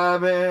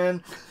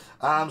screwdriving.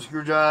 I'm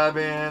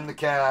screwdriving the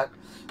cat.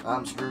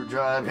 I'm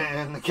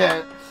screwdriving the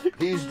cat.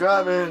 He's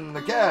driving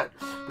the cat.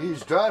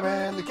 He's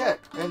driving the cat.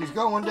 And he's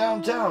going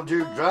downtown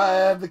to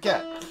drive the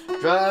cat.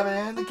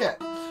 Driving the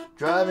cat.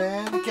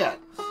 Driving the cat.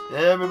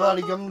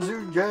 Everybody comes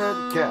to get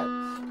the cat.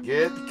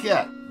 Get the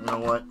cat. You know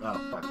what? Oh,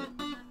 fuck it.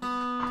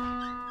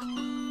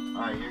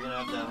 Alright, you're going to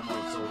have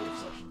another solo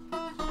session.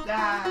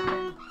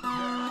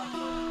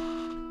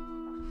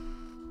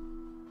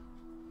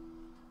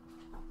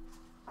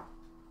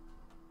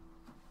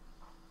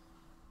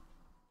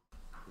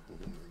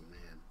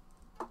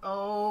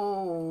 Oh.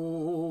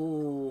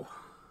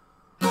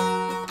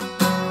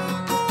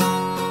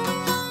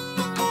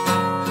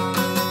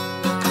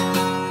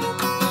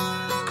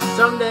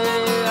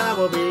 Someday I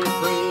will be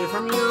free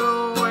from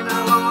you, and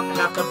I won't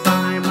have to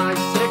buy my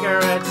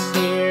cigarettes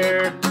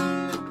here.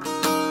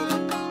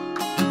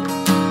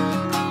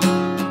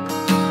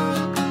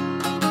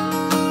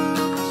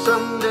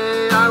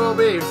 Someday I will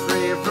be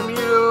free from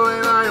you,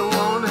 and I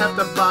won't have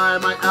to buy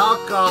my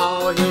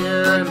alcohol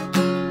here.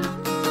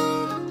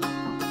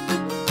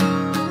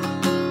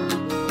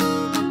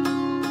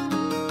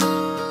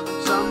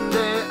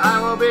 I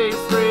will be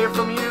free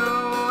from you,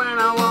 and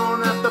I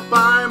won't have to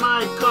buy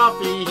my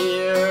coffee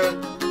here.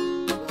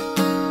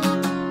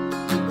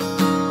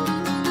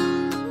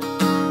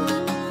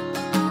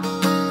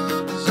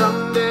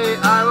 Someday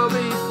I will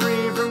be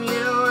free from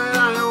you, and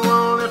I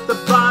won't have to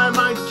buy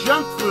my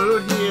junk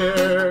food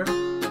here.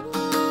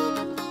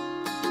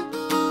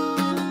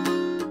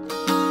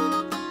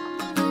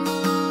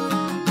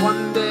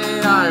 One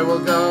day I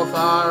will go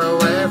far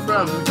away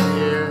from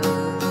here.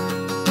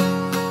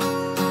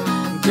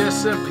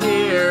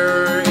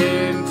 Disappear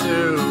into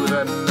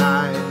the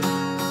night.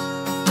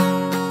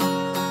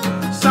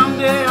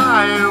 Someday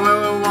I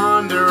will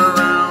wander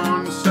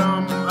around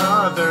some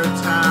other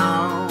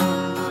town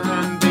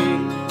and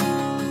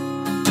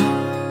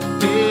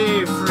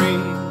be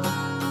free.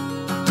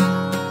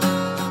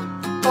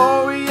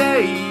 Oh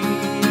yeah.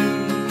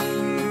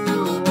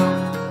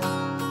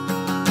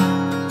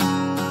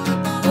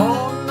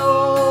 Oh no.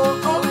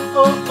 Oh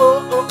oh oh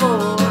oh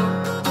oh.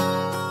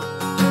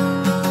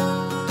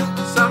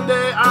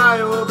 Someday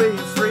I will be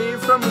free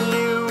from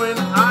you, and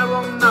I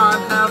will not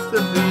have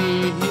to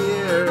be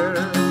here.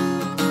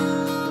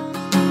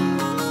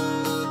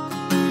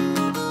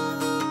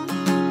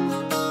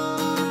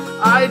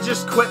 I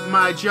just quit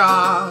my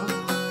job.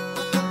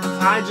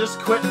 I just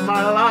quit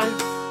my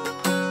life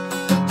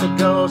to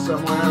go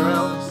somewhere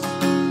else.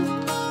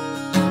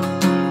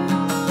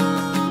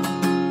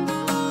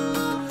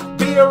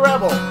 Be a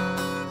rebel.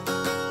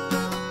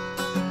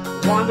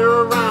 Wander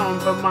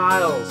around for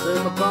miles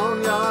in the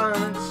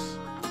boneyards.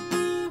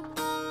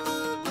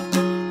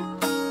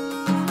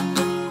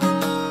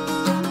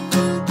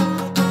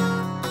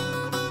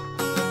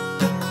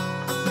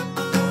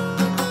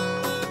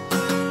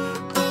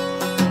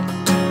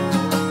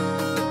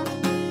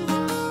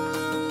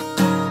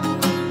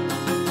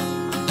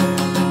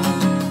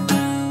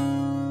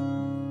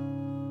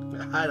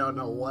 I don't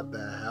know what the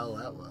hell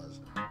that was.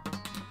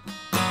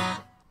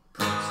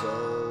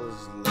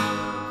 Pretzels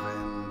live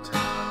in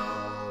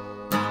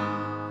town.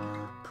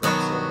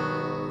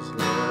 Pretzels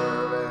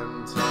live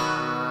in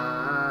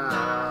town.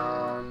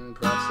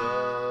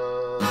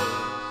 Pretzels,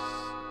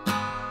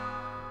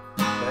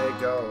 they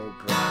go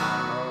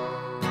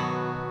brown.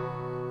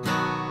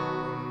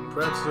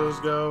 Pretzels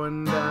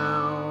going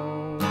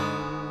down.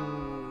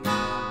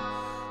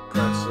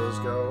 Pretzels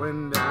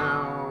going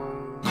down.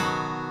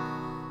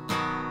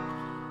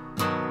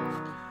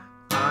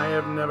 I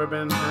have never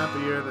been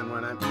happier than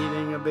when I'm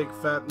eating a big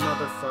fat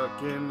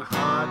motherfucking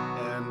hot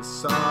and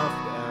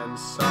soft and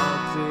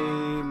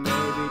salty,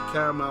 maybe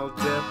caramel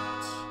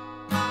dipped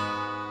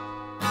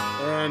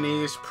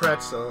Annie's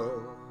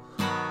pretzel.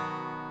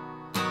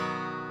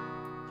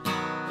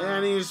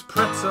 Annie's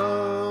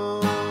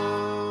pretzels,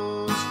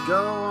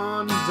 go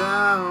on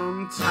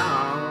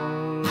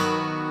downtown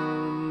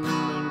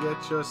and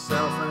get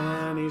yourself an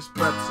Annie's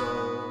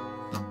pretzel.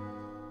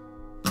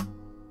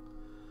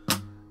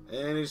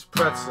 and his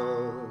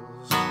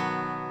pretzels. And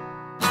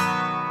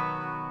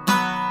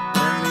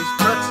his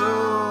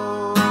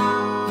pretzels.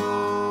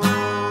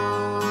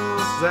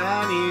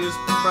 And his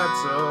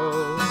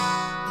pretzels.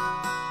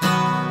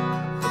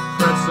 The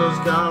pretzels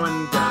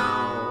going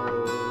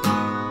down.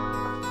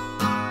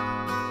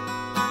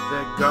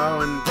 They're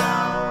going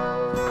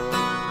down.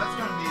 That's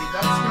gonna be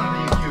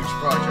a huge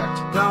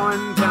project.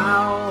 Going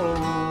down.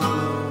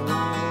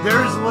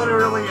 There's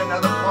literally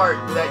another part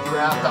that you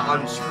have to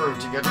unscrew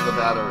to get to the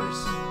batteries.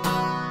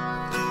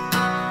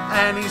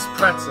 And these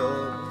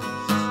pretzels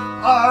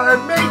Are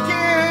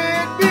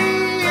making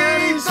me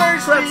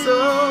thirsty.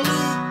 pretzels.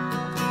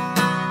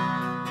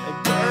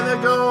 Again,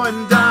 they're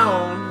going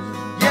down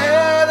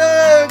Yeah,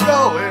 they're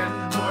going.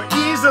 more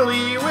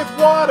easily with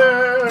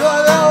water.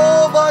 But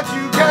oh, but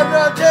you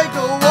cannot take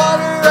the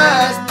water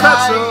as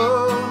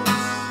Pretzels.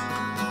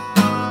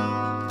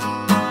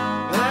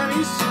 And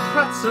these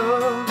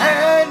pretzels.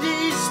 And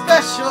he's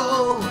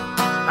special.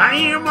 I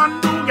am a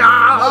nougat. I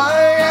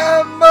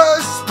am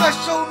a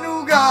special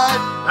nougat.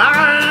 I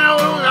am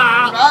a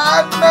nougat. I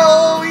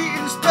know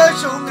eating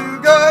special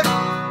nougat.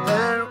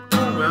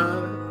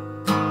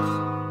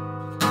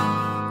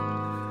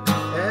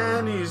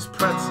 And he's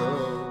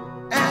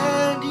pretzel.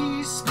 And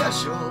he's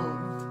special.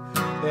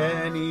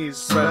 And he's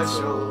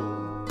special.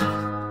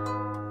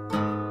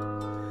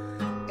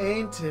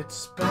 Ain't it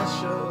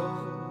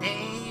special?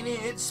 Ain't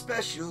it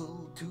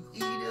special to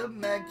eat a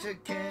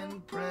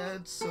Mexican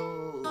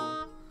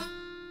pretzel?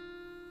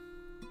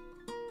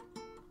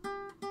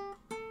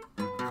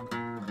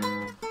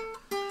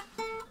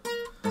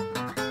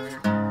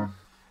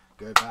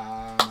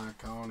 Goodbye, my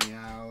Coney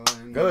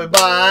Island.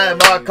 Goodbye,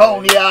 my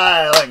Coney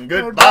Island.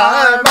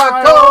 Goodbye,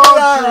 my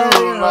Coney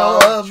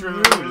Island.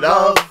 True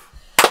love.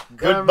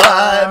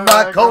 Goodbye,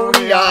 my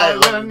Coney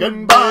Island.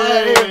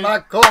 Goodbye, my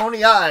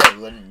Coney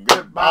Island. Goodbye,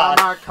 Goodbye,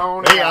 my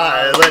Coney the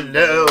Island. island.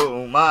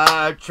 No,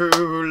 my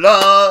true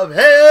love.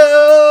 Hell.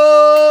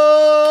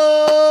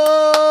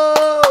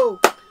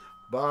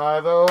 By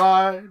the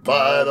light,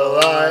 By the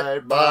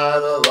light, by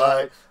the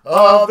light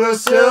of the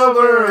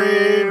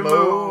silvery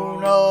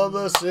moon, of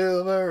the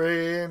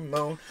silvery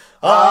moon,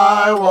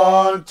 I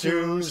want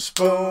to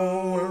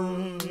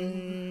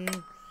spoon.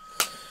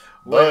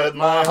 With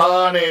my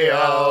honey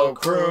I'll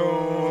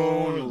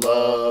croon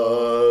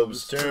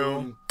love's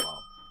tune.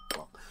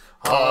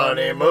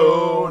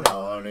 Honeymoon,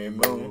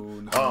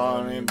 honeymoon,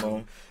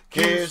 honeymoon,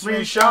 kiss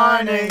me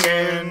shining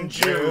in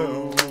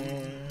June.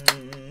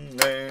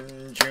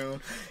 In June.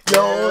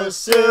 Your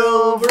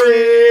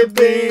silvery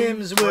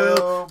beams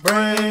will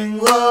bring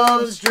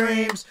love's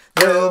dreams.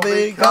 They'll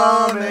be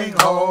coming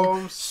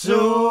home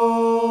soon.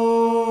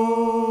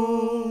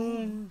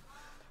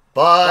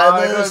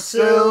 By the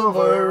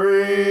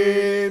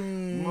silvery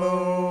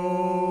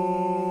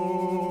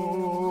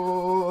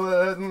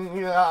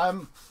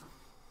moon.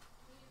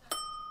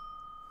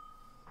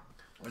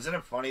 Isn't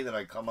it funny that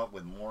I come up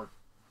with more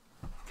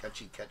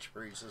catchy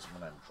catchphrases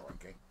when I'm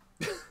drinking?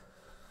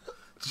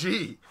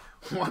 Gee,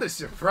 what a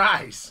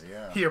surprise.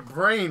 Yeah. Your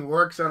brain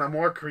works on a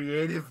more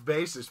creative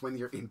basis when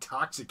you're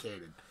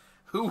intoxicated.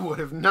 Who would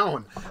have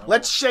known?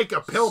 Let's shake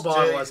a pill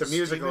bottle as a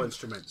musical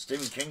instrument.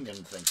 Stephen King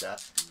didn't think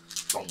that.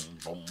 Boom,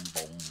 boom,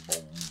 boom,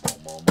 boom,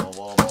 boom, boom, boom,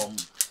 boom, boom.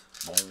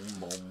 Boom, boom,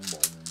 boom,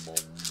 boom,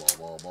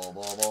 boom, boom,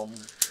 boom, boom.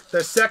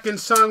 The second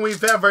song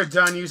we've ever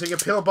done using a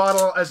pill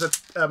bottle as a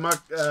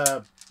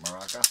Maraca?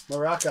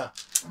 maraca,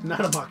 not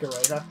a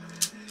macarena.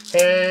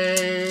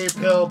 Hey,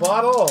 pill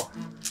bottle.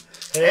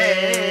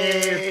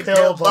 Hey,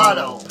 pill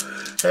bottle.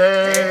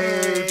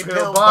 Hey,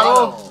 pill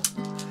bottle.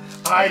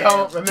 I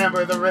don't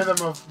remember the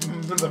rhythm of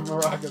the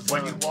maracas.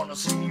 When you wanna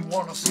see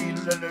a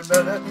little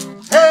better.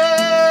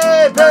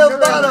 Hey, pill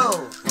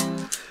bottle.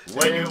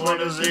 When you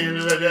wanna see a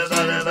little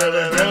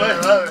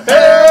better.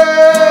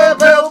 Hey,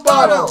 pill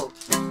bottle.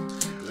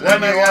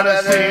 When you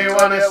wanna see,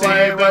 pill bottle.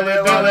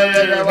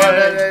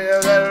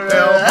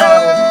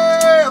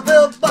 Hey,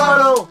 pill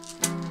bottle.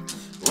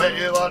 When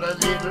you wanna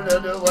see, hey,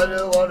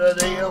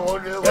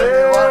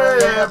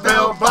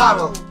 pill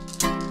bottle.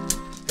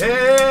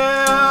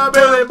 Hey,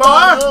 Billy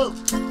Boy.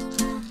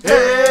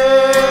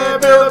 Hey,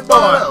 Billy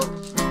Boy.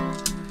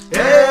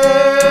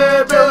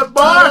 Hey, Billy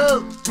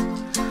Boy.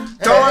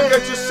 Go and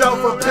get yourself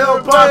a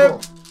pill bottle.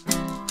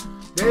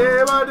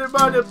 Hey, buddy,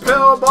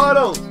 pill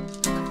bottle.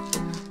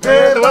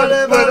 Hey,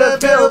 buddy,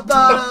 pill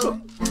bottle.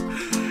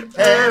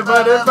 Hey,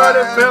 buddy,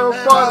 pill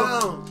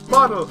bottle.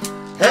 Bottle.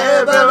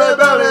 Hey,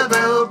 buddy,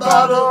 pill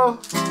bottle.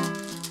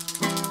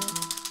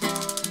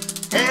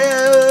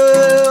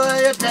 Hey, when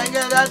you take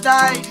it at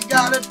night, you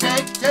gotta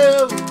take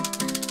two.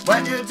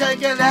 When you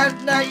take it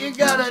at night, you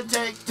gotta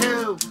take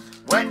two.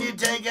 When you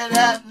take it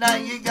at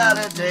night, you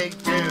gotta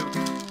take two.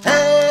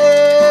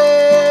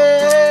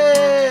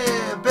 Hey,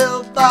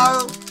 pill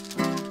bottle.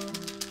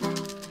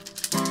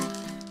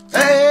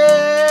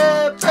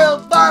 Hey, pill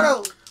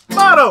bottle.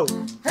 Bottle.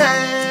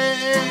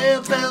 Hey,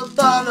 pill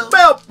bottle.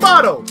 Pill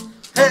bottle.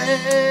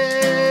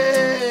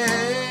 Hey,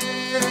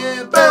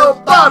 pill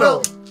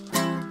bottle.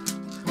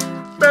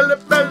 Billy.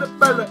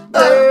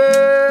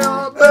 Hey,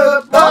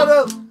 Pill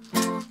bottle.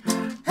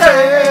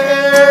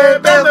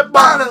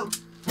 bottle.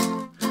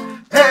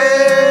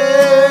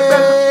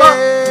 Hey,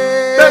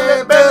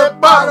 Billy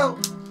Bottle.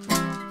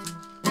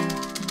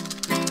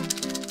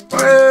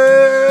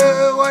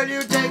 Well, when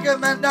you take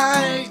 'em at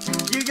night,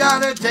 you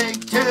gotta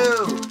take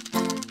two.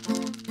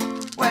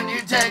 When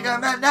you take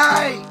 'em at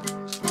night,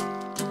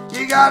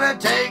 you gotta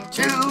take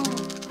two.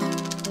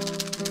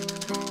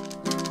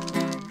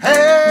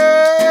 Hey,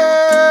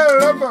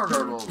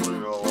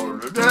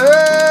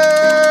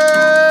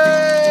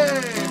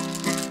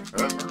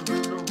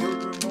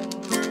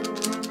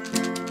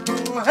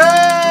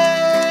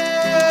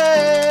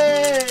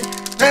 hey,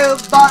 Bill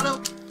Bottle.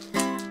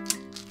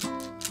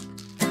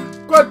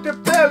 Got the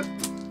bell.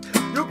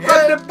 You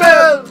got the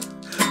bell.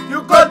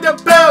 You got the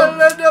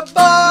bell. In the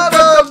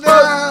bottle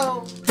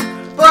now.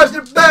 Bust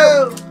the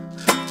bell.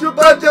 You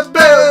got the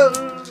bell.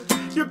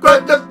 You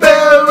got the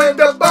bell in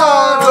the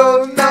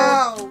bottle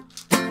now.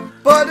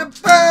 But the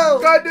bell.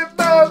 Got the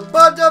bell.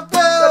 But the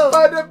bell.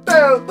 But the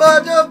bell.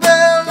 But the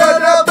bell in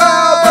the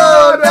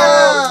bottle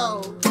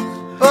now.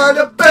 But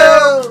the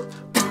bell.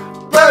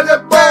 But the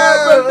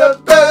bell in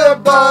the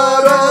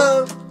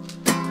bottle.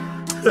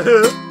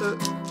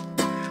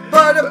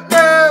 But the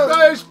bell.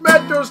 Those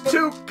metals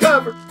too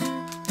covered.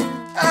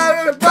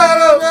 And the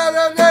bottle.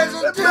 And there's a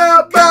two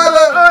Bell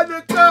cover.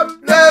 undercover.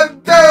 The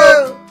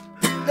bell.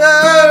 The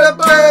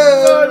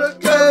bell. The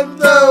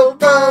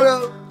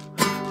bottle.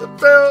 The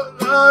bell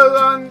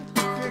on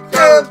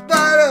The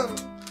bottle.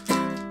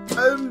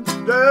 I'm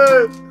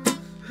dead.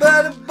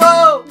 But the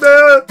bowl. The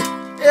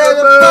In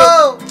the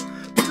bowl.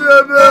 the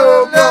bell.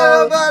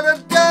 But the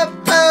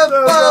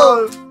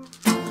bowl.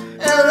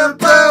 In the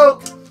bowl.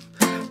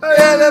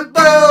 In the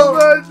bowl.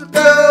 The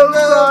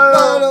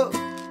bell.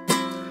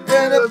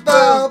 In the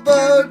bowl.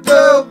 But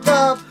the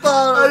bottle. I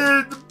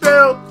need the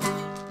bell.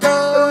 The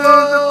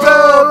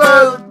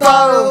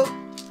bottle.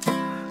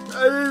 I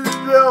need the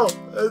bell.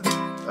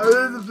 I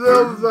need the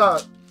bell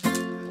shot. I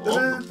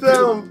need the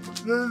bell. This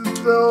is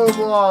the bell.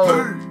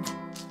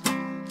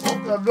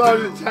 I'm not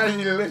a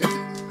tiny lid. I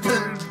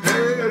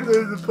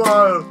need the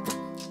bottle.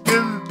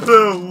 Give me the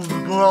pill with the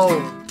ball. I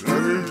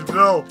need the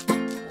pill.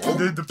 I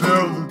need the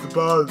pill with the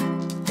ball.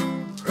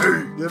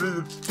 Give me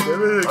the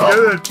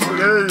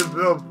pill.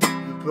 The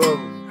pill.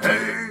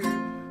 Hey,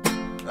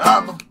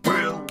 I'm a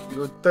Bill.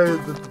 You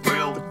take the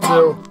Bill.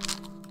 pill.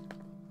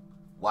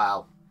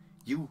 Wow,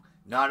 you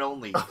not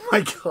only Oh my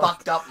god.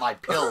 fucked up my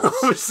pills,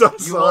 I'm so you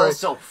sorry.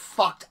 also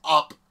fucked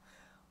up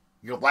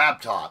your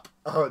laptop.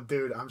 Oh,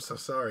 dude, I'm so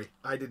sorry.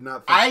 I did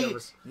not think that I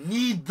was...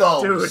 need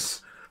those.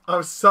 Dude,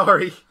 I'm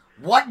sorry.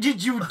 What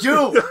did you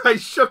do? I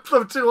shook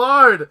them too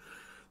hard.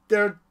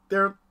 They're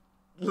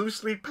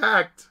loosely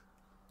packed.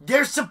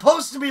 They're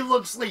supposed to be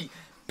loosely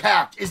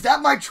packed. Is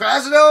that my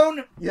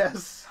trazodone?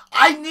 Yes.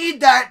 I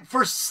need that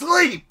for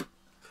sleep.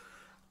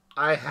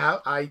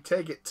 I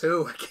take it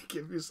too. I can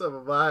give you some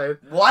of mine.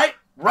 What?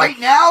 Right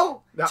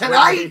now? Not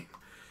Tonight? really.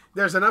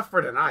 There's enough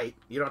for tonight.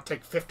 You don't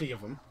take 50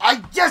 of them. I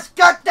just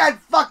got that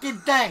fucking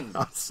thing.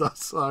 I'm so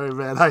sorry,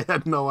 man. I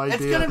had no idea.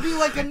 It's gonna be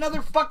like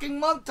another fucking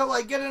month till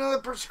I get another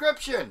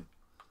prescription.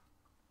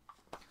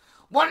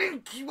 Why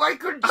couldn't you?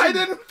 I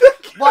didn't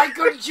think. Why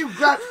couldn't you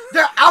grab?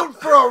 They're out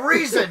for a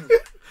reason.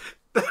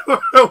 They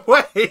were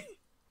away.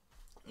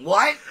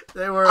 What?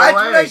 They were That's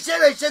away. what I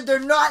said. I said they're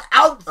not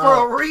out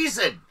for a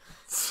reason.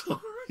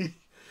 Sorry.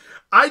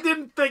 I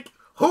didn't think.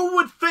 Who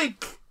would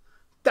think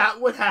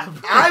that would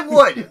happen? I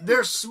would.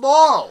 They're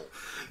small.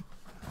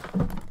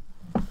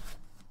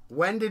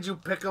 When did you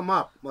pick them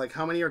up? Like,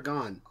 how many are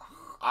gone?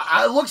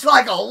 It looks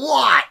like a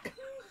lot.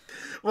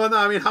 Well, no,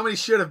 I mean, how many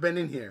should have been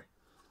in here?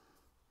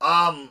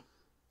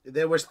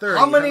 There was 30.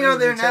 How many are have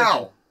there you taken?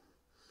 now?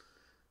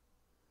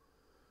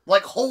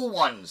 Like whole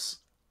ones.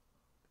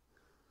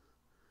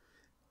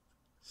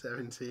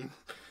 17.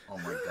 Oh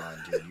my god,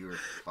 dude, you're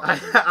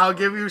fucking... I'll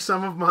give you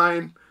some of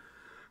mine.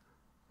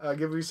 I'll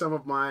give you some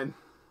of mine.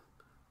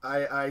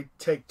 I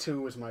take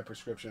 2 as my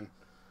prescription.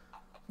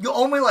 You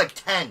owe me like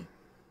 10.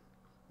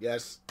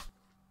 Yes.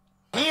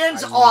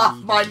 Hands I off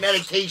need my these.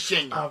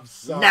 medication I'm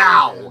sorry,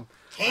 now. man.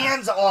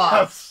 Hands I'm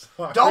off.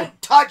 sorry.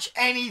 Don't touch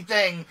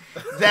anything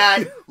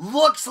that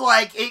looks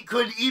like it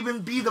could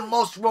even be the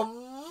most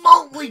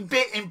remotely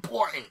bit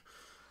important.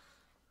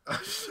 I'm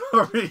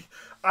sorry.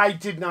 I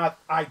didn't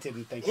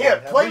think Here,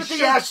 that. play We with the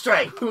shook-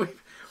 ashtray.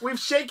 We've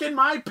shaken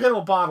my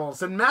pill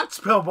bottles and Matt's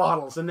pill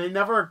bottles, and they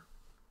never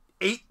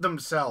ate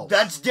themselves.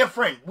 That's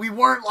different. We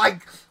weren't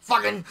like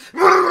fucking...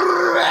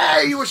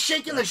 You were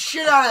shaking the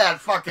shit out of that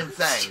fucking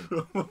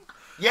thing.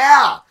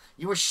 Yeah.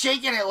 You were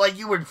shaking it like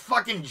you were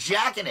fucking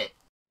jacking it.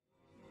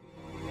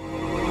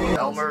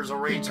 Elmer's a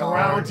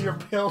Around retard. your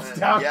pills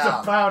down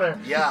to powder.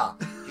 Yeah.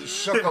 He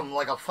shook them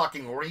like a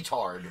fucking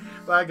retard.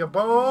 Like a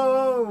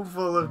bowl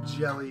full of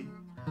jelly.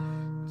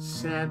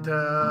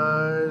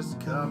 Santa's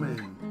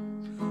coming.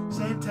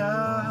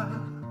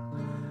 Santa.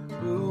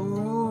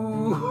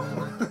 Ooh.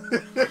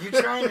 Are you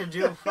trying to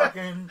do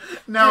fucking...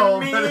 No,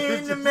 Didn't but mean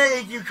it's to just...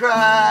 make you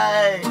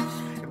cry.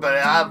 But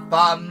if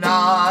I'm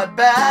not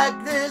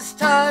back this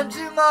time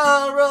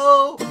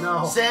tomorrow,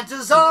 No.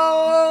 Santa's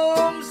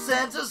home,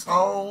 Santa's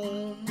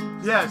home.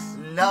 Yes.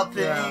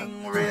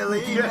 Nothing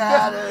really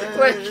matters.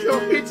 Wait,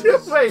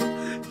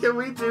 can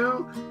we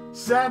do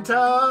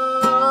Santa?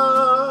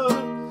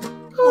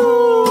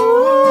 Ooh,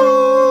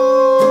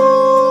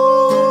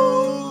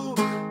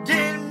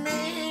 didn't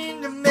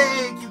mean to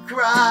make you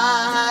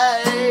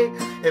cry.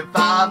 If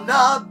I'm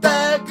not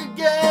back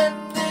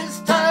again this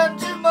time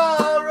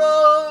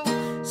tomorrow,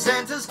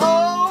 Santa's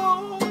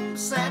home,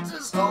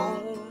 Santa's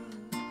home.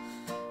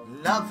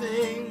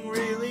 Nothing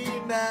really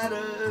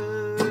matters.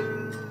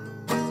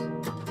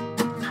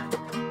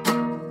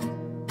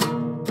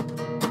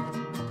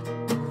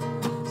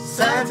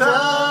 Santa,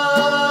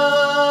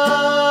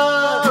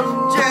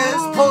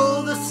 just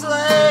pull the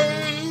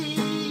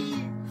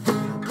sleigh,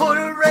 put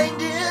a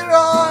reindeer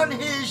on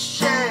his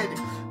shed,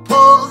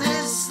 pulled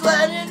his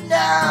sled and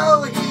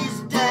now he's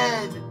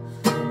dead.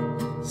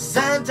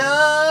 Santa,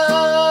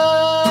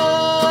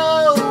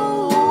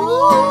 ooh,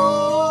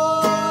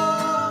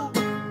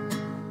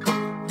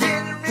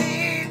 didn't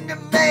mean to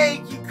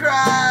make you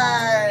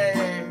cry.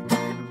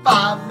 If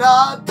I'm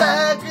not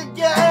back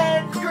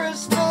again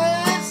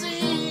Christmas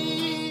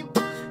Eve,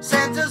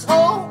 Santa's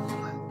home,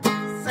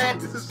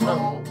 Santa's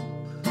home.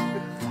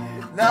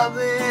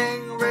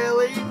 Nothing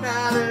really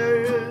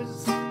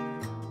matters.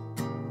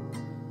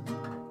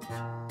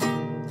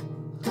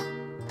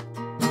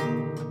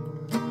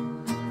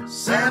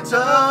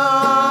 Santa,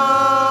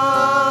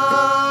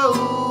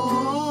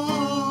 ooh,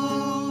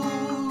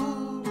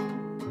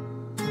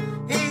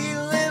 he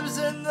lives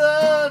in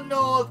the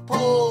North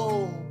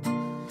Pole.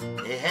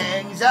 He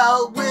hangs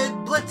out with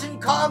Blitzen,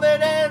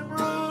 Comet, and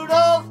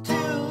Rudolph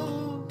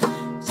too.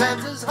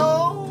 Santa's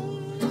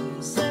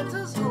home,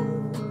 Santa's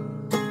home.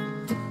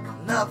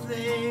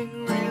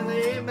 Nothing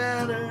really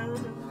matters.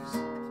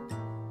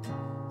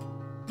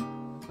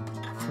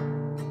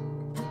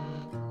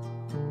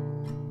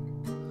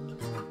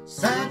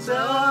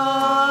 Santa,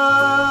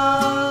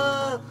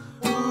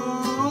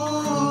 ooh,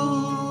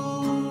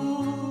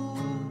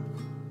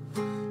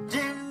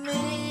 didn't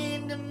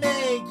mean to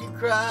make you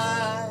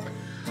cry.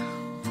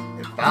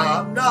 If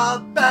I'm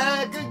not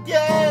back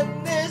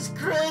again this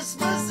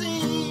Christmas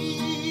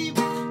Eve,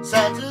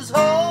 Santa's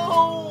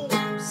home,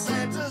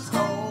 Santa's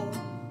home.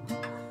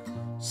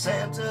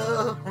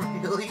 Santa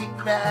really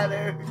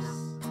matters.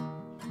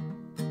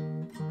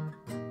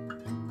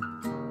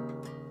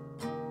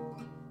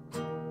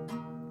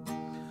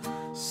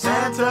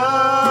 Santa,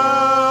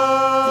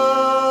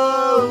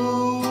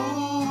 ooh,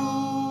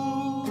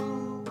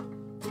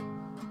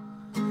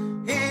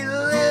 he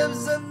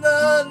lives in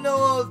the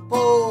North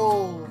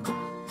Pole,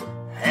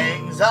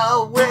 hangs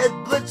out with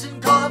Blitzen,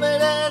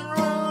 Comet, and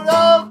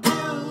Rudolph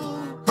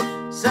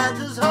too.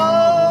 Santa's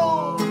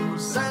home,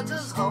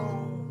 Santa's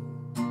home.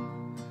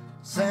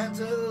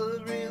 Santa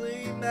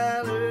really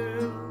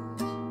matters.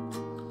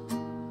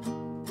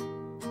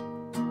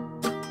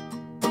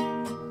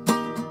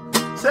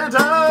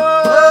 Santa!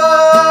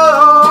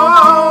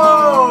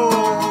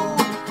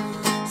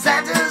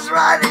 Santa's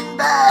riding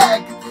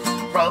back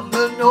from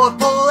the North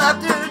Pole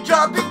after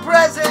dropping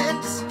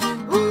presents.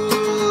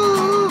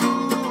 Ooh,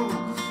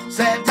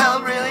 Santa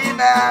really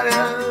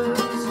matters.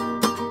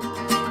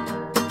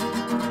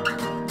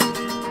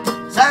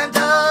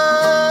 Santa,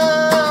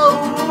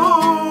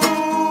 ooh,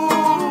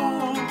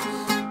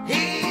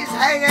 he's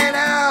hanging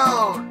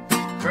out,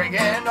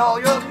 drinking all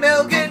your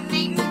milk and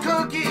eating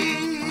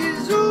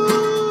cookies.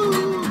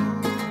 Ooh,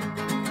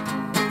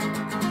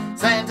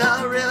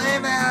 Santa really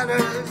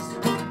matters.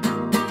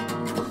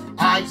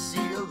 I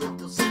see a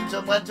little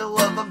sentimental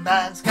of a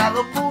man.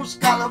 Scaramouche,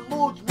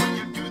 Scaramouche, will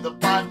you do the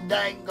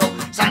fandango?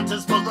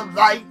 Santa's full of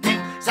lightning,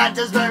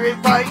 Santa's very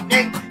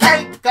frightening.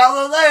 Hey,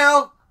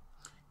 Galileo!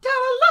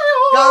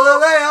 Galileo!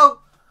 Galileo!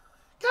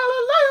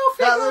 Galileo!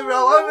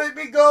 Galileo, let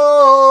me go!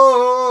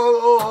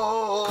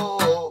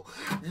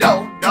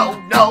 No, no,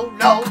 no,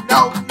 no,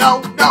 no,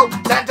 no, no!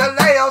 Santa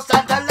Leo,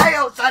 Santa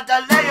Leo, Santa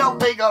Leo,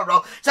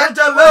 Figaro!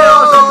 Santa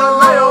Leo, Santa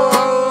Leo!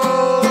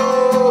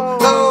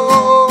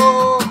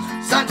 Oh,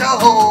 Santa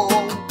Ho!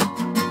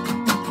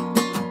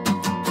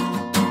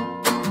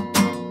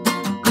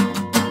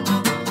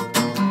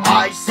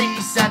 I see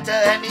Santa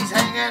and he's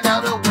hanging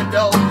out a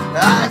window.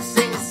 I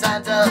see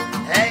Santa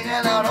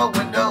hanging out a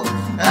window.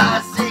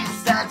 I see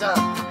Santa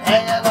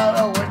hanging out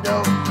a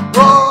window.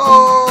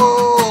 Whoa!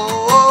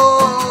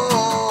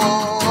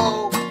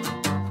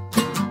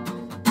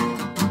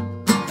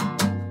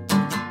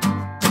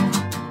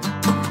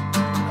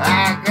 I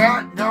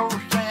got no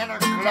Santa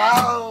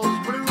Claus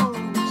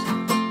blues.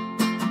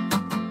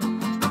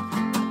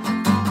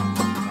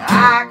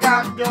 I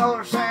got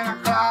no Santa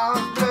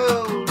Claus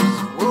blues.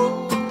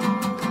 Whoa.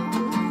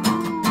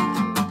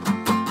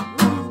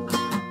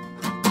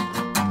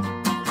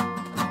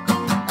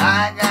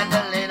 I got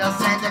the little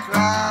Santa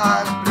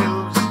Claus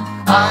blues.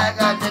 I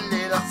got the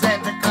little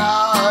Santa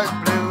Claus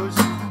blues.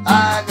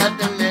 I got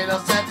the little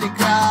Santa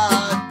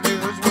Claus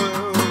blues. Woo.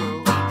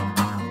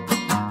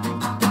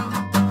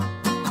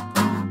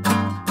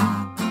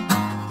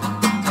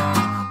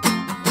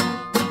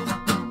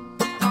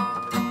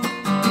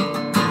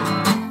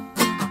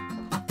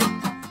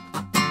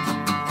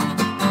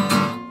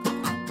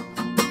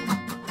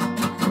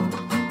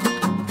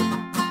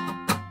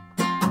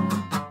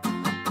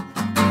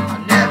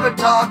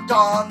 talked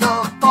on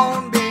the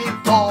phone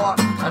before.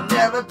 I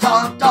never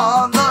talked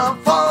on the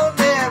phone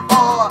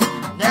before.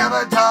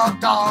 Never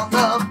talked on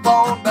the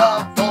phone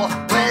before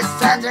with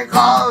Santa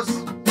Claus.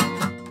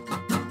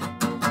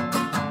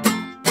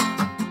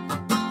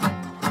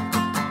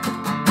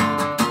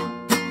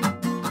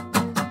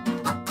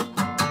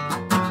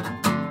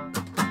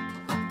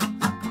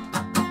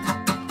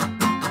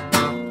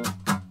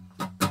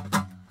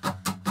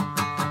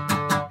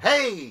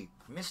 Hey,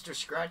 Mr.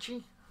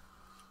 Scratchy.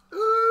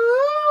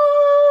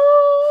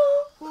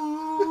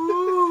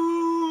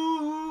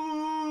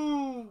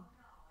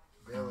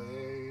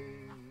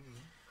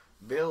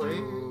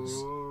 Billy's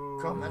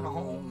coming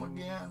home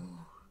again.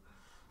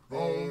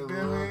 Oh,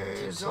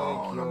 Billy's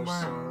on the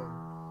burn.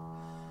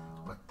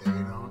 But they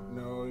don't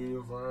know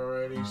you've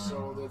already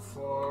sold it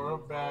for a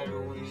bag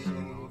of weed.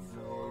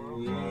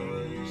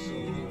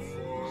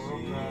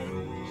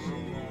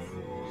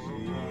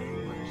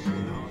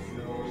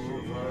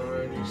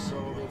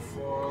 Sold it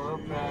for a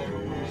bag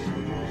of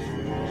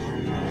weed.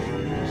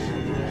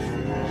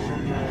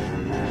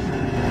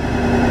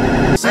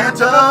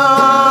 Santa!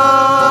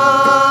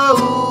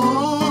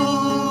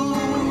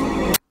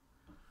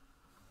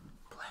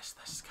 Bless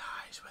the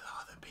skies with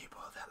all the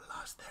people that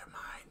lost their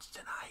minds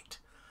tonight.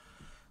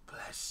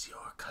 Bless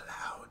your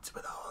clouds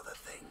with all the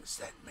things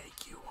that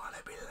make you want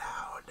to be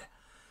loud.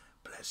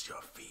 Bless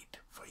your feet,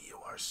 for you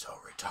are so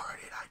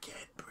retarded I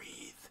can't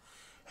breathe.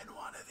 And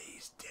one of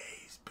these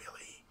days,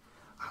 Billy,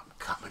 I'm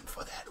coming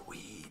for that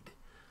weed.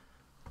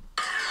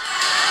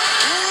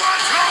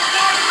 What a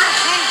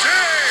wonderful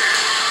day!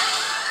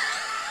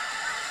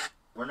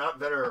 We're not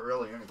better at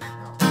really anything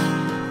else.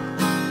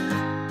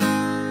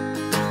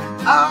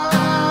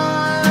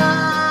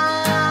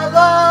 I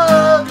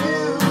love you.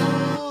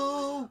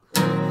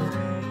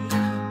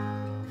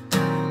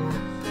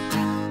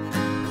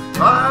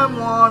 I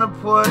want to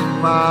put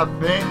my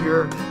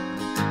finger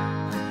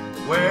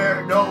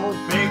where no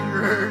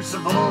finger's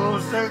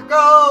supposed to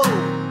go.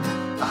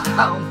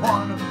 I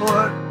want to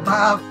put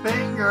my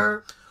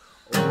finger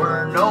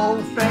where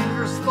no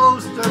finger's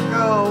supposed to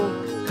go.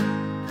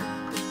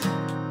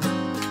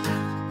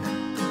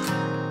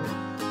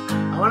 I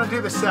want to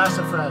do the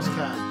Sassafras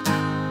Cat.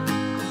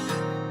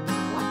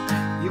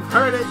 You've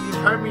heard it. You've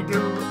heard me do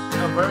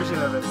a version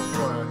of it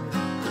before.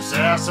 The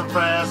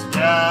Sassafras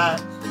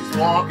Cat is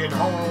walking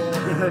home.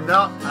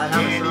 No, I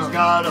haven't. And he's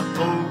got a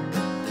boot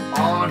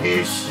on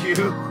his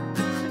shoe.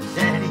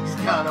 And he's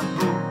got a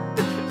boot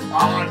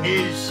on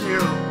his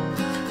shoe.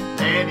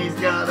 And he's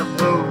got a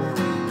boot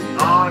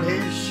on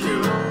his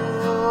shoe.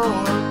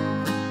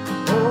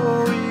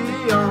 Oh,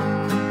 yum,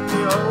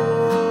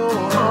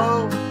 oh,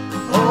 oh,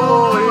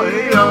 oh,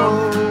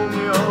 yum,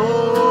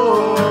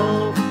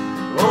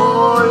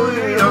 oh,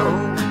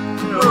 yum,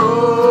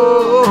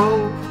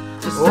 oh.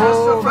 The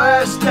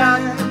Sassafras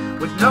Cat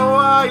with no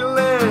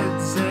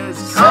eyelids is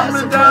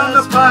coming down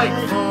the pike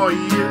for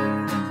you.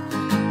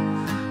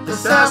 The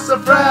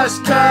Sassafras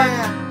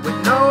Cat with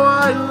no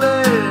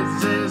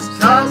eyelids is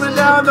coming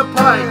down the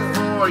pike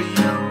for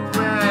you.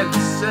 And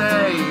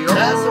say,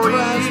 oh,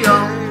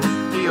 yum,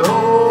 the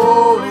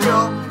oh,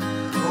 yum,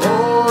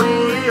 oh,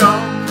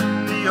 yum,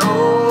 the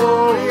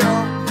oh,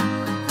 yum.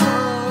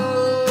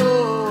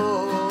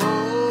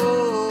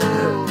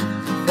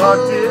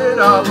 Fucked it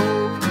up,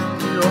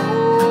 the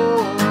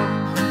oh.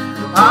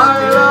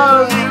 I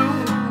love you,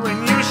 and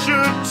you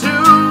should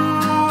too.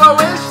 I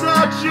wish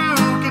that you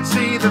could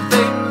see the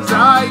things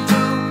I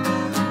do.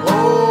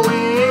 Oh,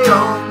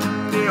 yum,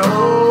 the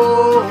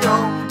oh,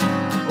 yum,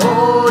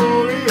 oh,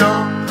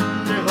 yum,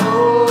 the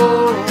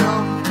oh,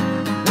 yum.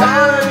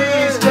 One of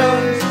these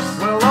days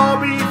we'll all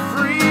be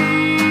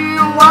free.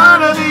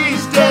 One of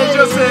these days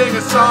you'll sing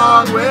a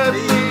song with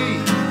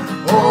me.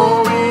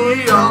 Oh,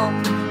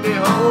 yum, the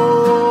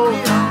oh,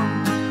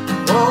 yum,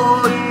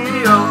 oh,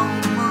 yum,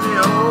 the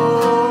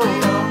oh,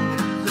 yum.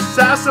 The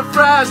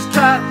Sassafras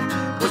Cat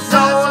with no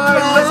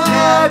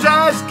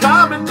eyelids is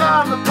coming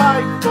down the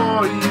pike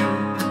for you.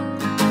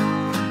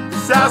 The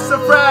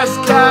Sassafras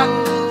Cat,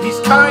 he's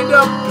kind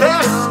of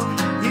pissed.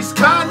 He's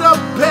kind of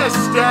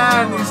pissed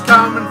and he's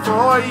coming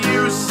for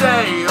you.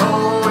 Say,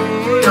 oh,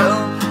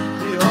 yum,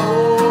 the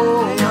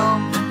oh,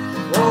 yum,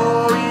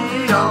 oh,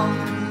 yum,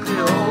 the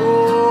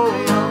oh,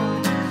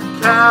 yum.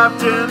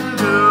 Captain,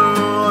 do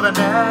the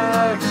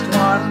next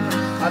one.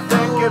 I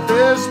think at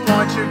this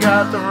point you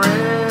got the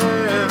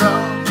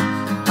rhythm.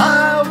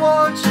 I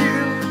want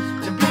you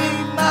to be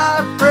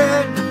my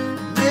friend,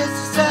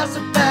 Mr.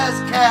 Sassafras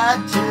Cat,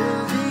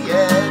 till the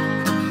end.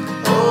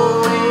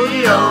 Oh,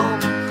 yum,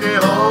 the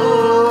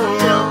oh,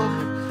 yum,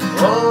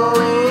 oh,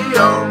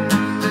 yum,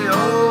 the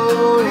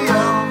oh,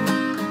 yum.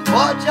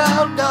 Watch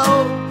out, no,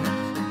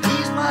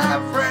 he's my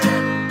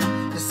friend.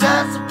 The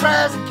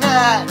Sassafras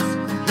Cat's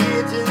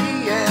here till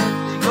the end.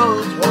 He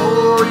goes,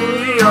 Oh,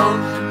 yum,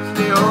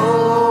 the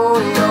oh,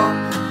 yum,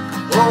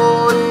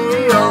 oh,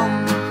 yum,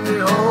 the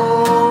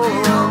oh,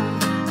 yum.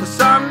 The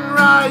sun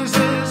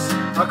rises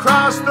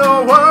across the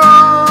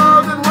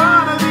world, and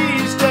one of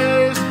these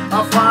days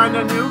I'll find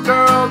a new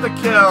girl to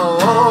kill.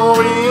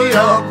 Oh,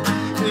 yum,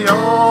 the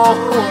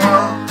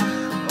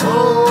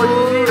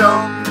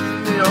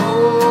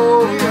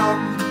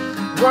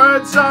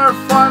Words are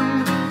fun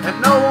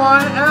and no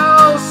one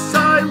else.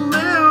 I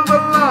live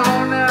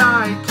alone and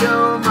I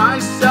kill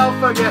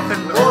myself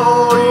again.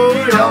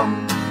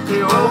 Oh-yum,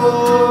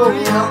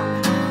 oh-yum,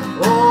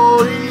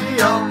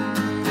 oh-yum,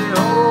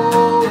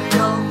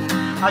 oh-yum.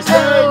 I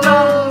say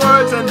dumb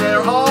words and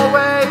they're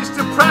always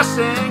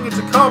depressing. It's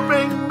a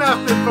coping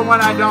method for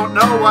when I don't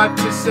know what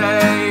to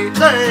say.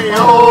 Say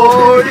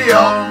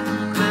oh-yum,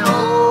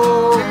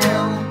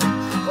 oh-yum,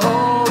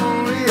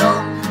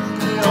 oh-yum,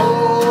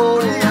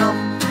 oh-yum.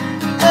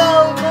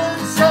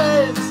 Elvis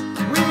says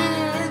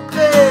weird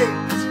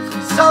things.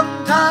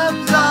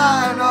 Sometimes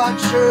I'm not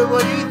sure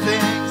what he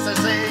thinks. I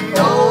say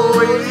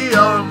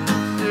oh-yum,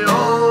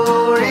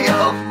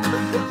 oh-yum,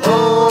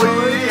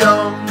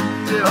 oh-yum,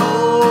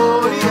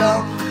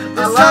 oh-yum. I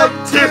like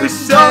to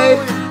say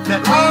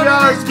that we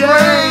are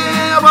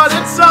gay, but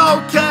it's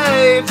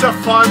okay. It's a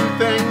fun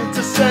thing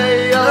to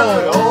say.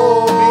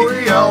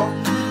 Oh-yum,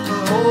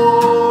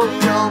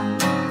 oh-yum,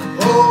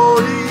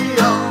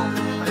 oh-yum,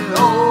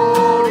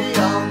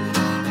 oh-yum.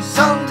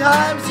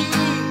 Sometimes he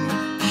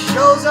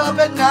shows up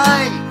at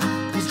night.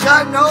 He's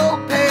got no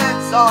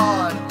pants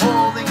on,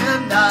 holding a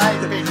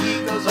knife, and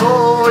he goes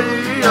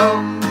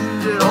oh-yum,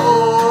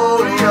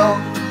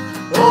 oh-yum,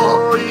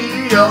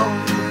 oh-yum,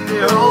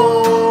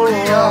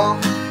 oh-yum.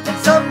 And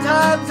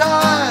sometimes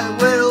I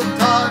will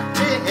talk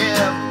to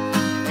him,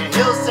 and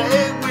he'll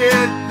say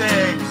weird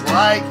things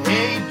like,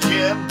 hey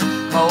Jim,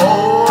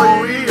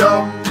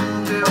 oh-yum,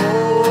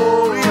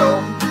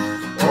 oh-yum,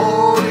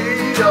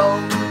 oh-yum,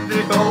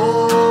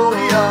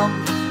 oh-yum.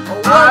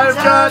 I've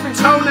got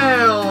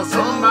toenails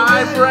in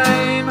my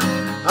brain.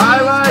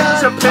 I like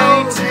to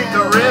paint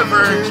the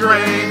river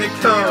drain. It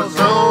goes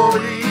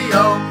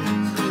oh-yum,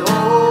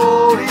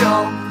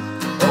 oh-yum,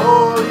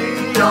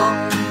 oh-yum,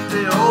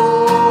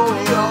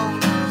 oh-yum.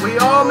 We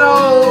all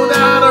know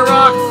that a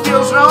rock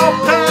feels no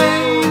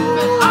pain.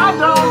 I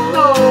don't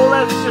know,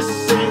 let's just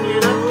sing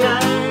it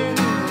again.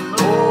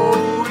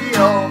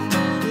 Oh-yum,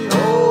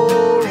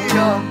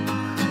 oh-yum,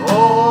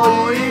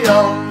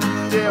 oh-yum,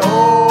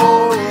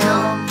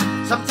 oh-yum.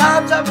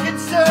 Sometimes I'm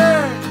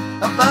concerned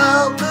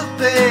about the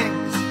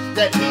things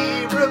that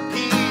he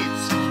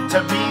repeats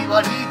to be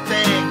what he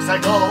thinks. I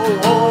go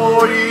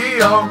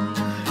oh-yum,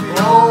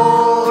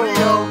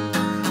 oh-yum,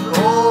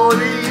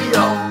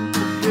 oh-yum,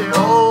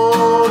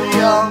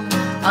 oh-yum.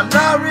 I'm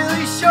not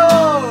really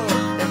sure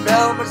if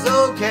Elmer's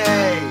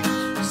okay.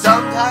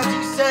 Sometimes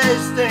he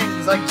says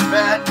things like he's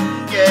fat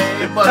and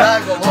gay, but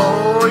I go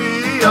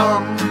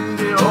oh-yum,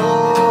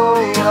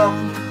 oh-yum,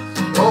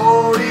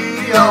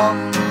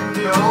 oh-yum,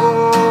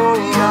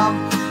 oh-yum.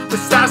 The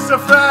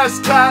Sassafras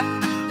Cat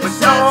with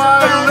no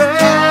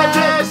eyelids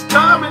is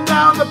coming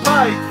down the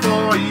pipe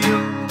for you.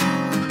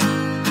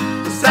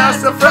 The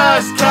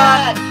Sassafras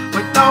Cat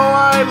with no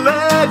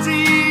eyelids,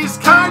 he's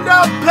kind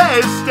of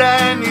pissed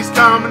and he's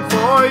coming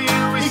for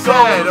you. He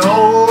said,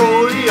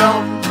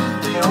 oh-yum,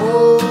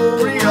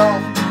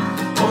 oh-yum,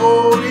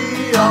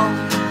 oh-yum,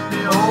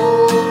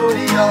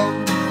 oh-yum.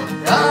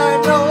 I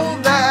know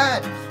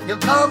that you'll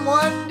come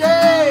one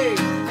day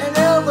and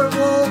Elmer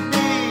won't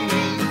be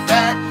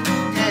fat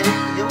and gay.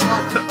 You'll go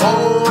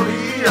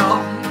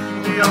oh-yum,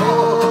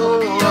 oh-yum,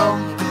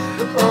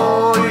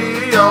 oh-yum,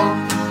 oh-yum,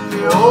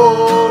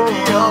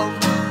 oh-yum,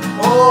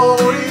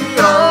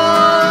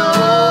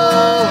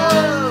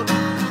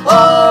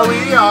 all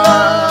we are,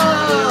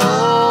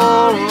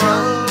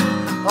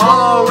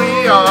 all we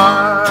are,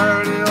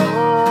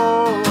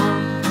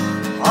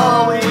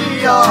 all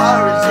we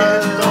are is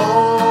his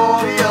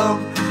oh-yum.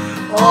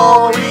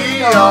 All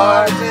we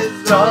are is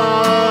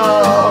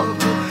dumb.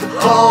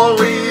 All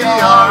we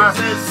are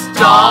is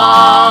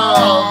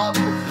stop.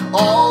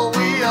 All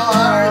we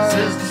are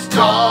is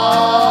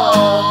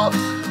stop.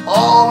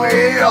 All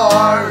we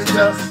are is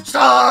just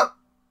stop.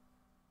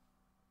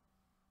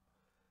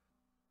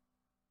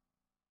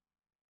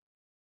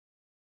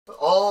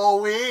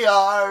 All we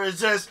are is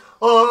just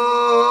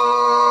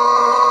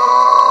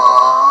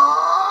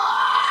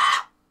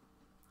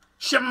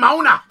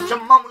Shimona.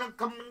 Shimona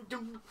coming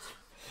to.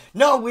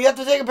 No, we have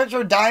to take a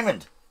picture of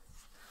Diamond.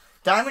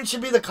 Diamond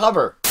should be the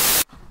cover.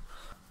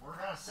 We're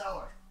gonna sell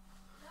her.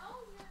 No,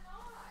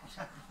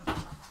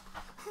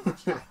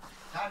 you're not.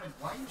 Diamond,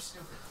 why are you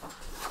stupid?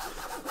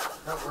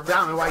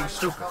 Diamond, why you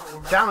stupid?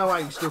 Diamond, why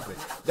you stupid?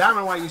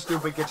 Diamond, why you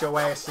stupid? Get your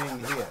ass in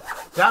here.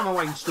 Diamond,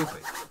 why you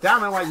stupid?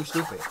 Diamond, why you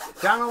stupid?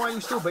 Diamond, why you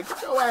stupid?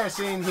 Get your ass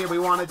in here. We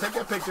want to take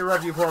a picture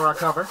of you for our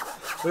cover.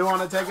 We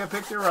want to take a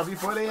picture of you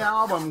for the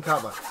album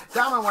cover.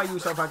 Diamond, why you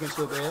so fucking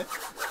stupid?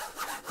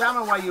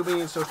 Diamond, why you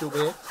being so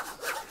stupid?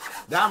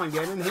 Diamond,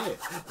 get in here.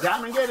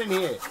 Diamond, get in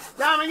here.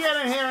 Diamond, get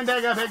in here and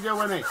take a picture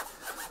with me.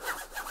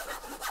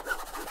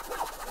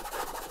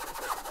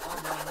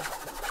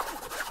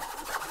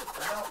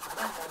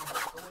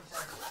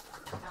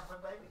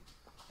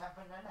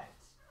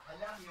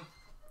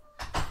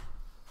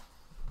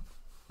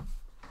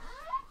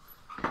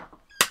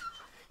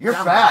 You're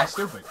Diamond, why you fat.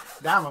 stupid?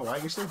 Diamond, why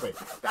you stupid?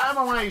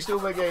 Diamond, why you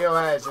stupid? Get your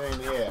ass in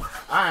the air.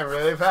 I'm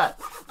really fat.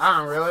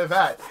 I'm really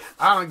fat.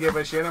 I don't give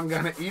a shit. I'm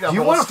gonna eat a Do you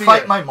whole want to steer.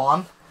 fight my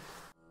mom?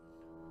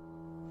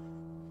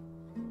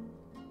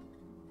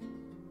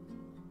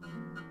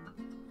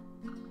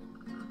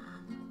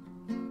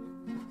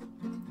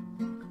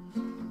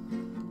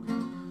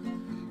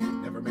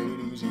 Never made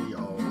it easy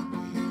on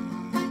me.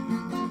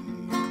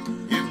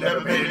 You've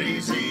never made it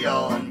easy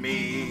on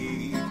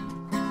me.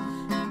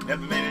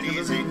 Never made it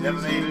easy,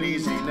 never made it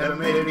easy, Never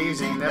made it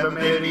easy. Never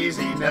made it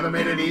easy. Never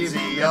made it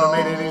easy. Never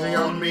made it easy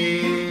on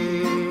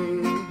me.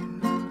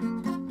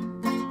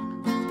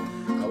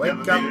 I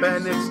wake up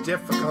and it's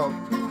difficult.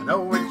 I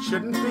know it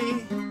shouldn't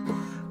be,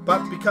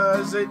 but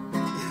because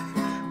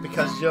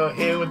you're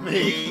here with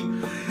me.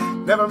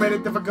 Never made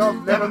it difficult,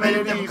 never made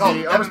it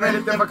easy. Always made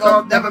it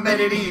difficult, never made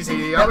it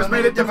easy. Always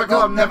made it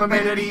difficult, never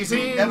made it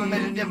easy. Never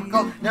made it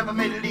difficult, never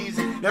made it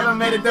easy. Never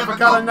made it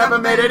difficult and never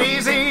made it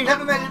easy.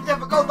 Never made it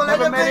difficult, but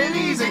never made it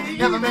easy.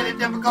 Never made it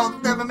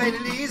difficult, never made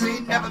it easy.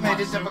 Never made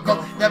it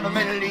difficult, never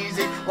made it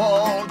easy.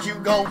 Won't you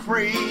go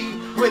free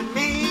with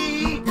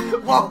me?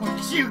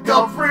 Won't you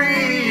go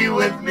free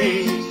with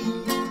me?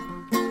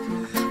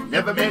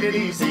 Never made it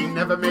easy,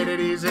 never made it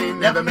easy,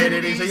 never made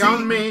it easy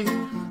on me.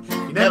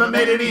 You never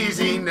made it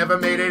easy, never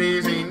made it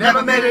easy,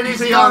 never made it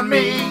easy on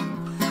me.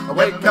 I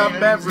wake up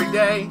every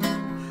day,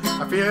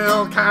 I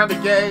feel kinda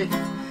gay.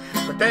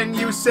 But then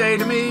you say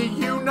to me,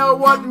 you know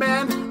what,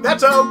 man,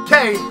 that's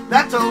okay.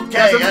 That's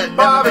okay. Doesn't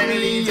bother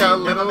me a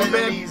little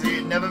bit.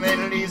 Easy. Never made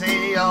it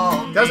easy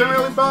on me. Doesn't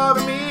really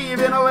bother me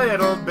even a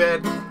little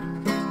bit.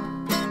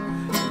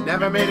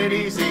 Never made it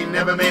easy,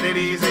 never made it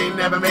easy,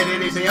 never made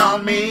it easy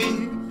on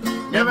me.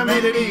 Never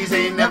made it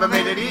easy, never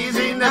made it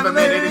easy, never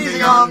made it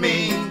easy on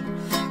me.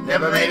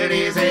 Never made it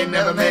easy,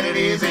 never made it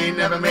easy,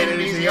 never made it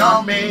easy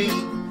on me.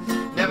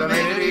 Never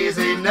made it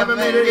easy, never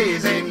made it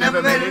easy,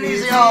 never made it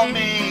easy on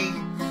me.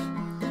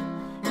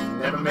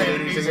 Never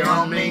made it easy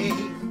on me.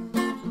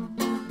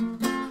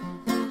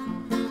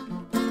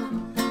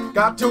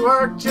 Got to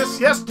work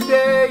just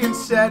yesterday and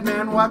said,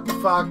 man, what the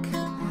fuck?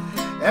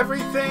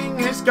 Everything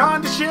has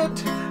gone to shit.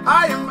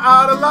 I am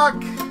out of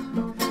luck.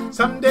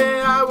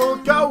 Someday I will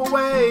go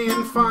away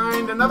and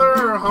find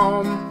another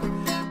home.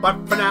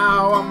 But for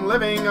now I'm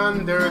living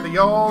under the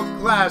old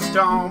glass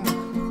dome.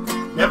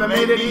 Never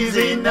made it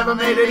easy, never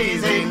made it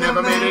easy,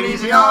 never made it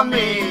easy on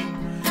me.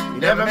 You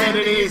never made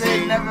it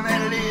easy, Never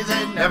made it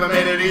easy. never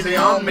made it easy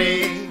on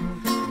me.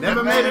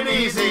 Never made it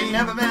easy,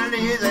 Never made it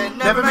easy.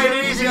 Never made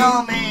it easy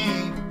on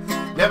me.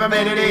 never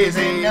made it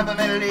easy, Never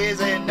made it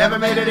easy. never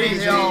made it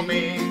easy on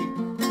me.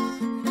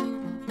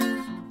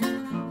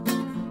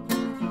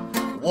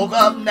 Woke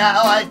up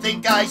now, I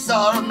think I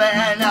saw a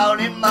man out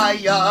in my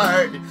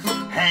yard,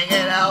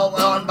 hanging out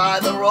on by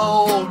the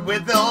road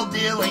with bill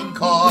dealing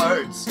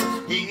cards.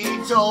 He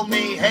told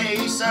me,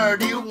 hey sir,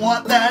 do you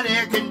want that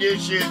air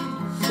condition?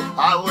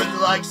 I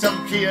would like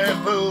some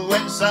shampoo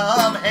and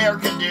some hair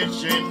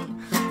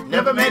condition.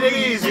 Never made it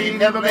easy,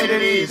 never made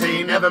it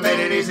easy, never made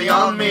it easy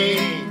on me.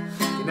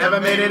 You never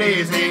made it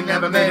easy,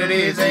 never made it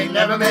easy,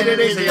 never made it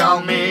easy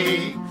on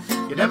me.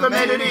 You never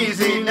made it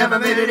easy, never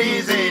made it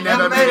easy,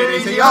 never made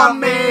it easy on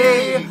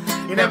me.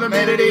 You never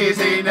made it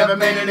easy, never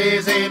made it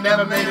easy,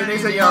 never made it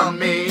easy on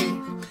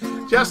me.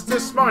 Just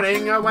this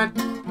morning I went,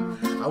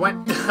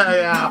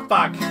 yeah,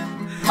 fuck.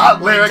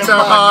 Lyrics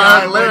are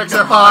hard,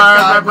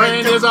 my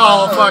brain is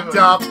all fucked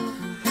up.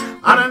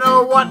 I don't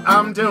know what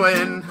I'm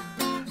doing,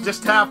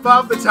 just half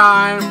of the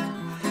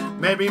time.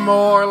 Maybe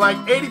more like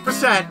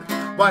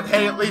 80%, but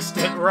hey, at least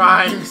it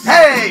rhymes.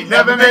 Hey,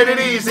 Never made it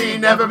easy,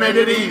 never made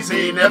it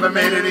easy, never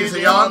made it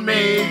easy on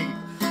me.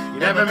 You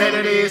never made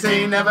it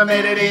easy, never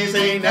made it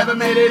easy, never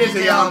made it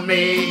easy on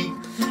me.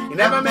 You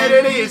never made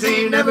it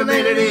easy, never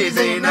made it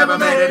easy, never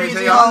made it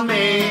easy on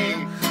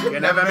me. You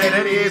never made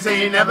it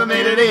easy, never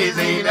made it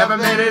easy, never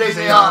made it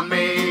easy on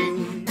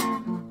me.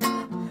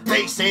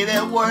 They say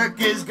that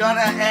work is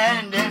gonna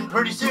end and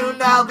pretty soon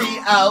I'll be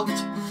out.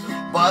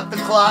 But the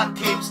clock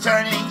keeps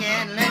turning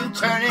in and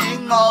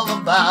turning all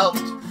about.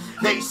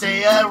 They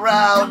say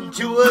around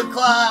 2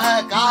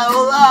 o'clock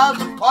I'll have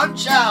to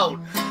punch out.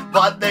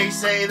 But they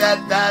say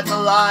that that's a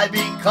lie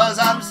because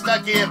I'm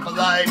stuck here for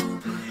life.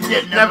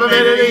 You Never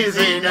made it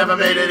easy, never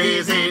made it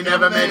easy,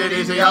 never made it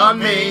easy on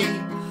me.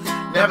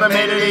 Never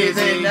made it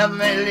easy, Never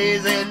made it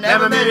easy.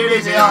 never made it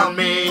easy on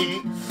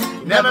me.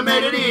 Never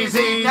made it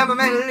easy, Never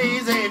made it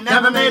easy.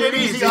 Never made it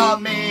easy.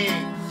 on me.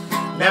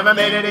 never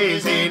made it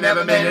easy,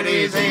 never made it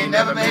easy,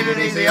 never made it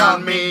easy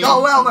on me.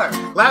 Go Elmer.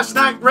 Last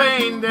night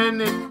rained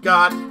and it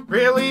got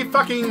really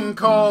fucking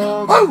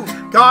cold. Woo!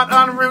 Got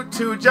en route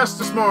to just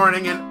this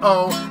morning and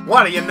oh,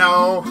 what do you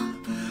know?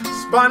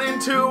 Spun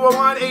into a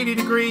 180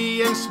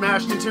 degree and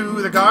smashed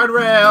into the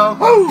guardrail.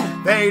 Woo!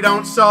 They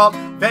don't salt,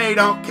 they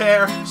don't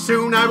care,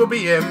 soon I will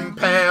be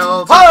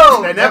impaled.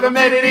 Whoa! They never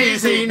made it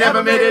easy,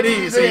 never made it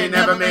easy,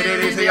 never made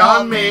it easy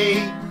on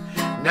me.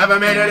 Never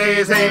made it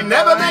easy,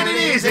 never made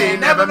it easy,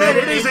 never made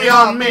it easy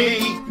on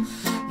me.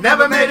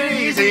 Never made it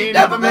easy,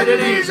 never made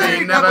it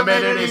easy, never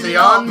made it easy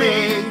on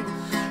me.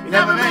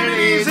 never made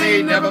it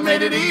easy, never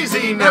made it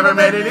easy, never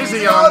made it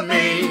easy on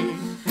me.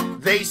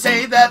 They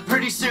say that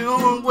pretty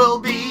soon we'll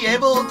be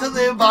able to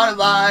live our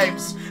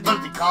lives,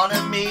 but the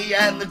economy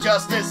and the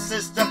justice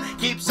system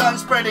keeps on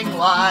spreading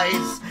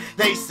lies.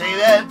 They say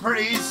that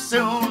pretty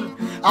soon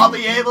I'll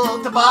be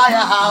able to buy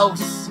a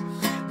house.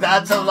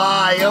 That's a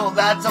lie, oh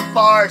that's a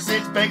farce,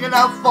 it's big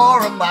enough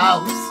for a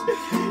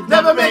mouse.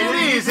 Never made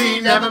it easy,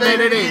 never made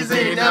it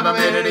easy, never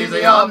made it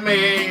easy on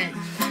me.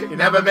 You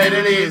never made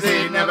it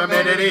easy, never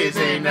made it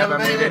easy, never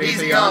made it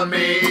easy on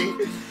me.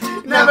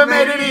 Never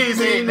made it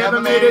easy, never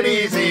made it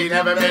easy,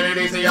 never made it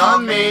easy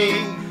on me.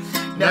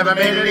 Never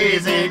made it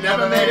easy,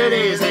 never made it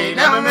easy,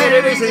 never made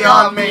it easy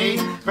on me.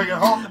 Bring it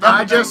home.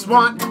 I just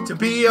want to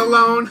be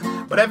alone,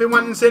 but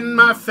everyone's in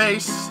my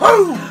face.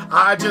 Woo!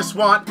 I just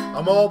want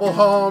a mobile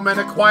home and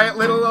a quiet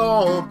little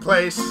old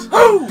place.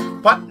 Woo!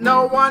 But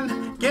no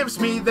one gives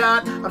me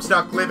that. I'm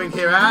stuck living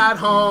here at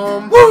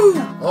home. Woo!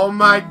 Oh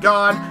my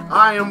god,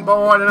 I am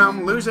bored and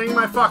I'm losing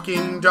my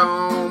fucking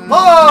dome.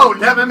 Whoa!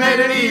 Never made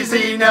it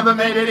easy, never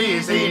made it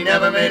easy,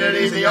 never made it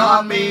easy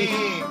on me.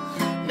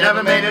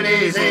 Never made it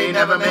easy,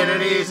 never made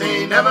it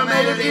easy, never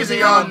made it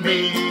easy on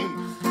me.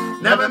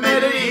 Never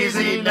made it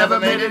easy, never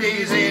made it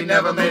easy,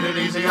 never made it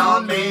easy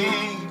on me.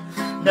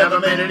 Never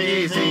made it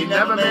easy,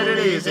 never made it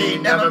easy,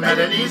 never made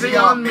it easy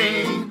on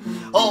me.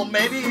 Oh,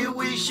 maybe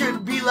we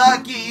should be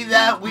lucky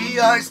that we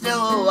are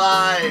still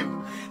alive.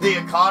 The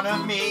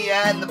economy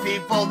and the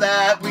people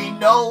that we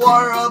know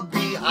are a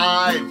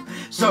beehive,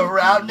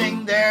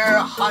 surrounding their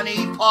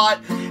honey pot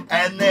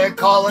and their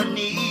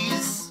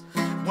colonies.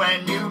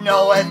 When you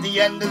know at the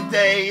end of the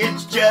day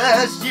it's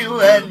just you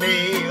and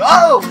me.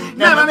 Oh,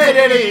 Never made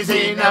it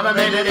easy, never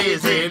made it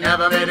easy,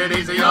 never made it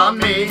easy on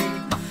me.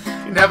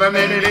 Never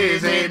made it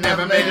easy,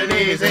 never made it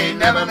easy,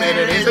 never made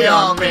it easy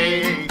on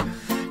me.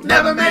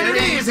 Never made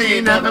it easy,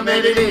 never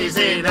made it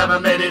easy, never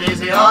made it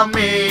easy on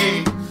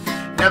me.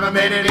 Never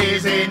made it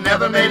easy,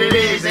 never made it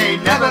easy,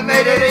 never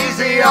made it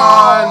easy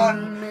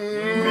on me.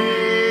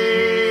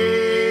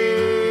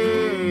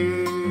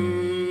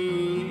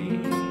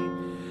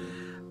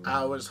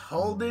 I was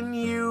holding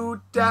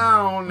you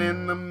down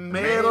in the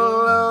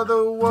middle of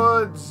the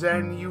woods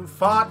and you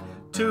fought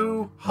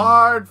too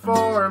hard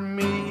for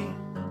me.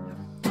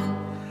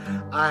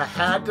 I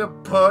had to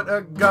put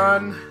a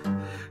gun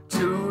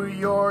to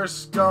your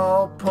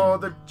skull, pull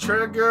the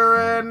trigger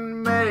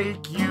and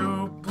make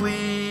you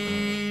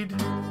bleed.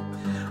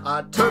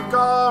 I took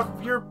off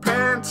your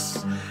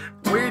pants,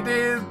 we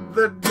did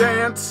the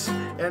dance,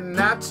 and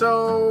that's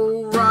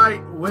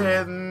alright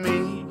with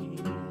me.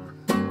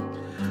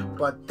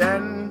 But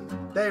then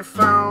they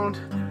found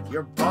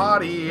your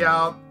body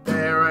out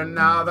there and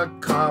now the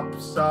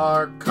cops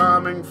are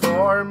coming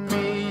for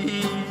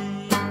me.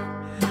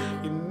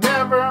 You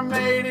never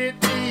made it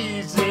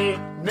easy,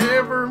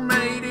 never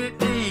made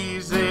it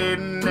easy,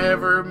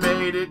 never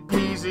made it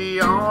easy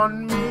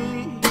on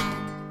me.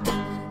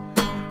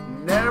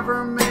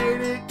 Never made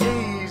it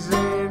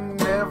easy,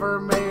 never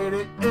made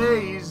it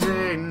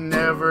easy,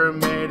 never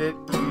made it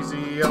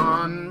easy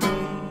on me.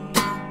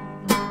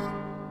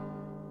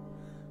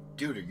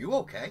 dude, are you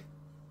okay?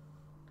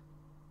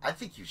 I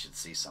think you should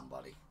see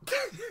somebody.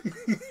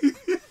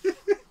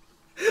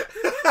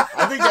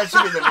 I think that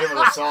should be the name of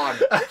the song.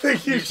 I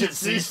think you should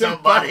see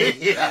somebody.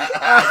 somebody. Yeah.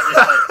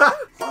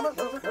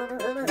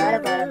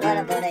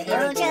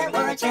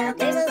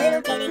 There's a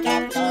little kitty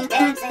cat, she's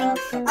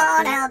dancing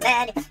on our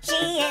bed. She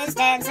is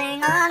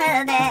dancing on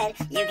her bed.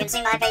 You can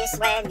see my face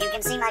when you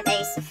can see my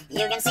face.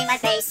 You can see my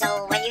face,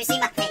 so when you see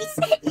my face.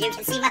 You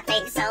can see my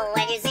face, so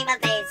when you see my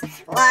face.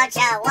 Watch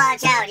out,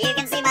 you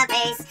can see my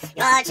face.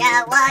 Watch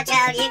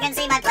out, you can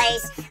see my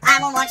place. I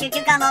will want you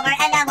to come over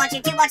and I want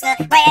you to watch the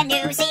brand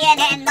new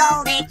CNN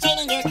Old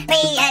Cheney News.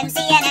 Pre-and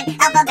CNN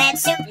Alphabet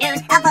Soup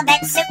News.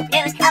 Alphabet Soup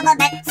News.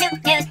 Alphabet Soup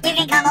News. You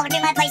can come over to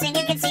my place and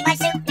you can see my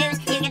soup news.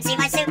 You can see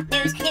my soup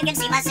news. You can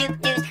see my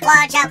soup news.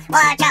 Watch out,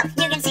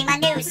 you can see my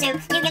new suit.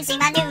 You can see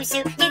my new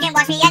suit. You can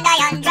watch me and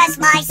I undress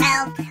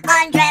myself.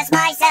 Undress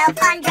myself,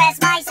 undress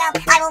myself.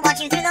 I will watch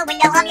you through the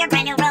window of your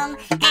brand new room.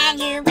 And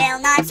you will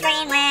not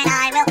scream when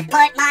I will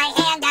put my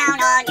hand down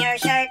on your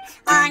shirt.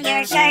 On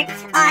your shirt,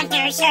 on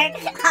your shirt,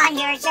 on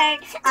your shirt,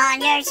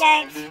 on your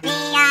shirt.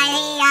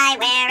 He-I,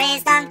 where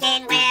is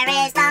Duncan,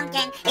 where is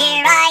Duncan?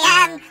 Here I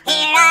am,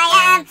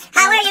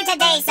 how are you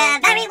today, sir?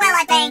 Very well,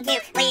 I thank you.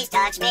 Please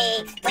touch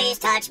me, please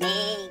touch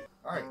me.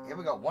 Alright, here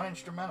we go. One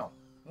instrumental.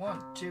 1,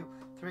 2,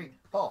 3,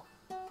 4.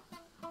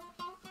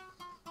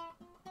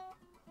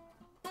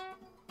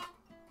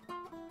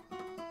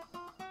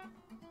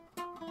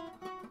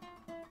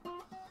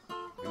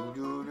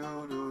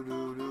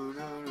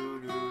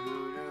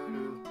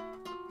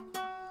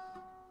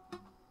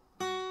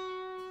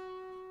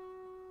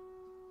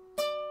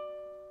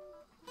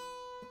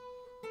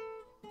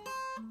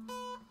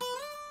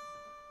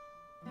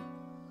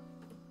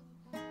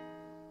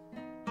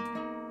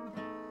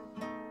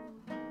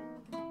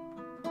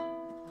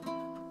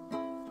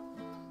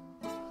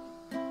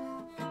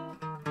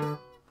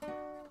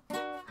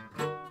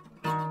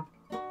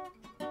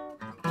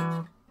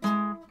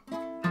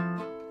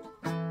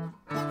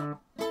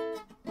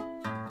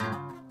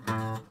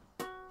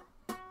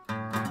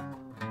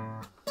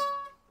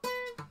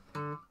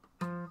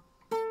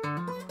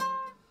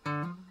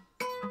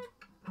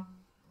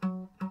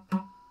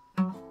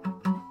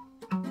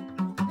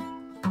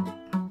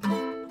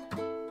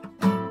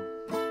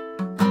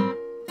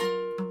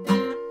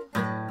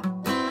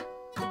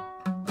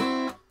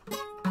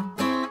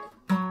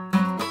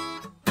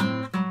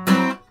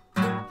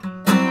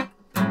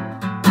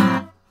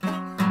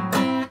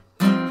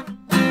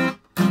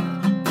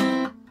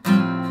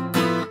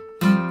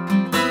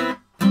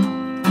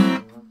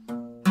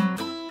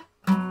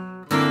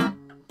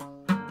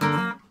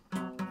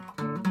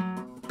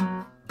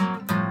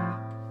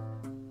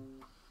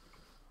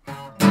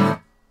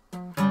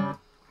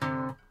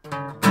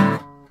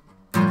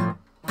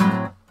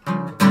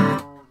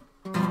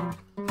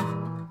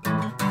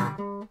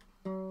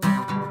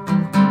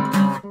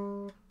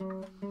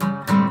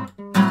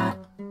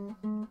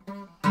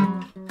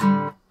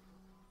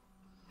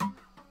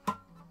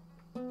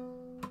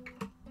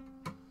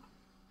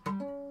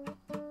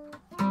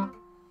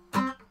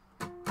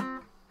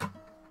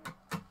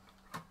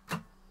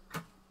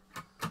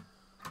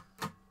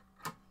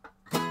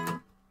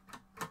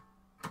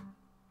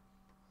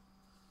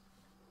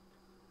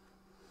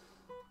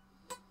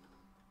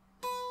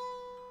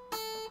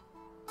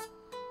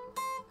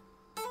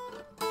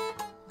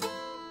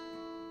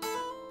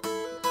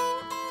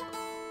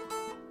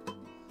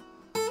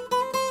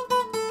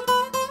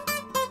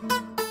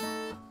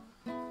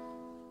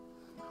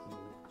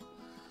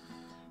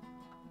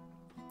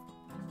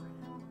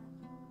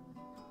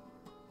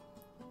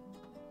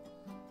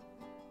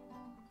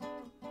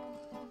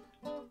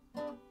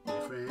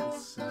 different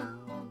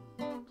sounds.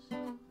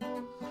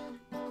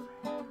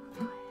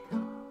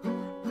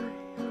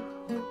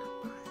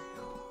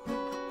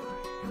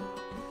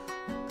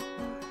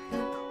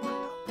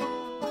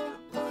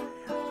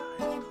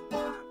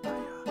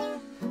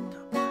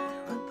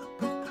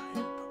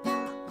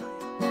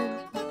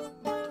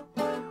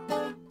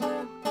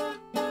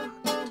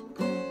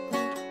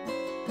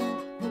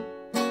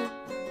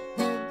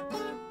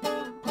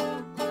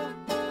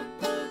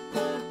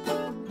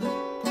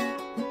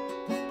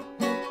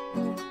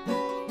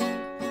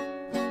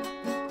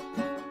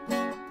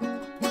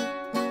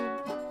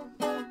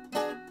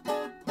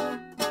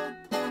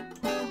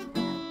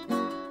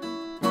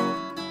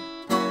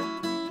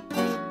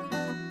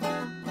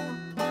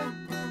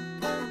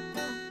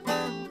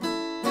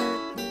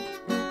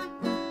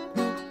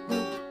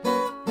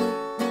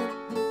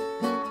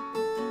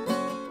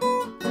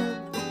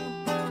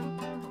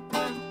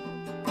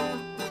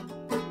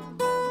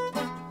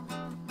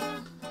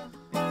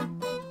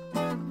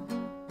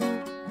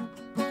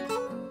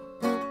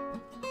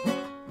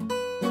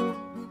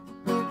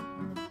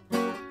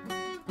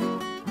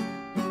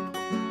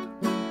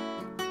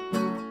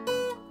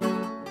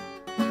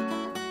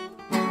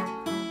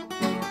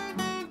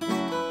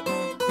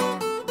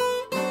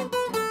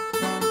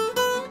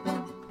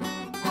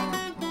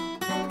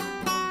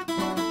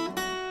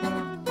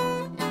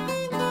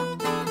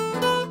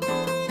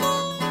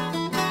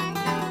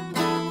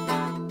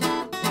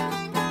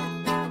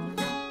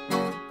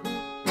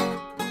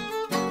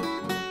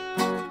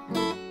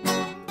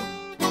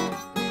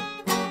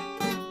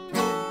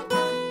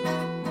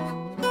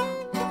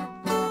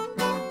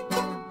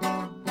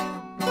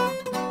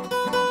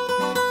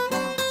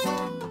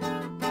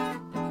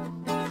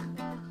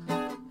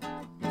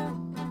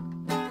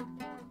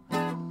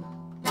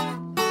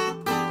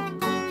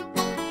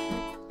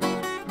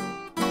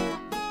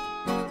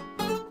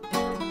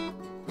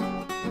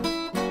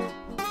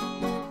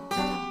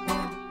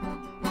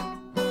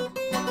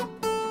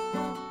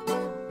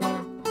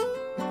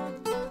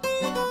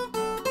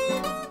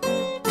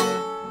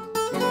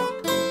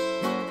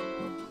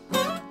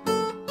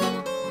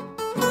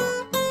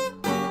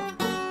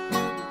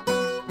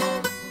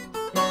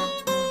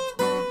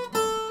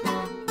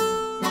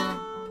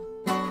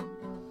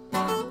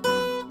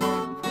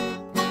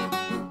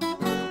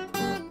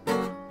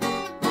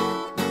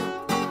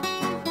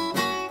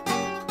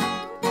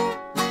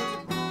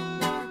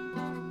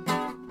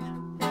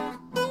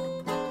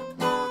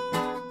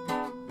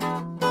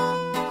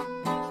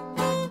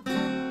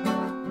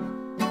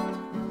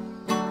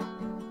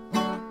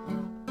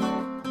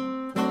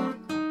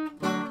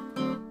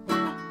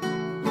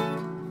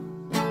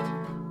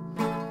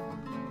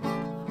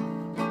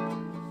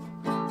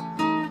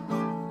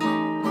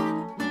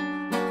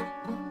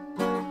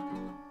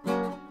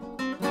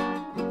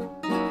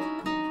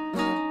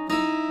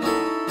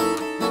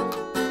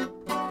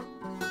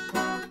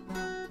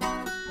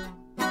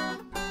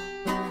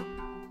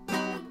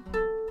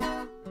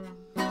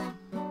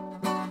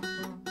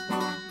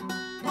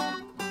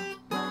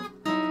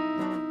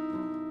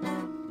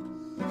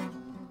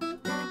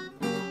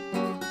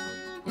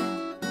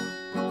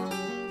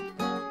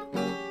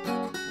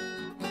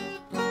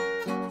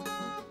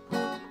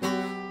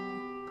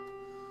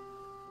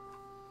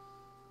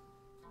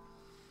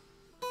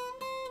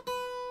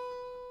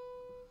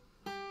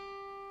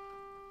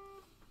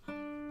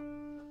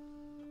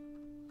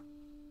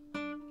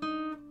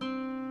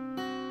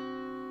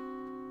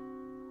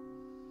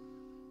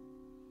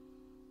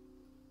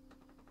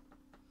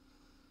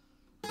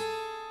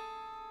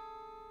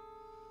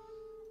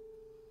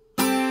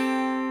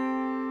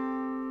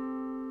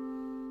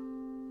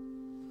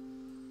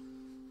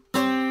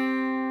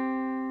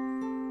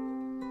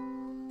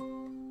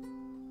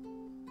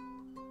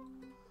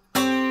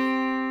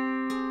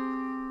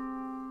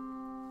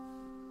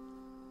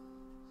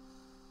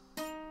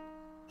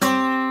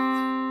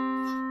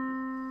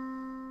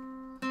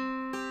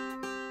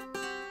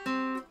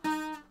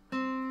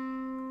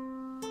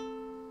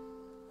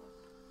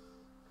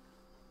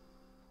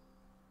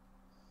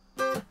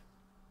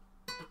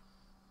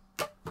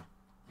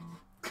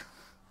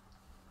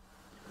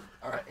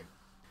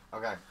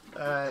 Okay.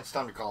 It's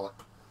time to call it.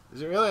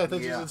 Is it really? I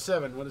think you said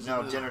 7. What is it?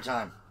 No, now? dinner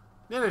time.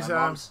 Dinner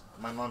time.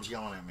 My mom's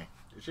yelling at me.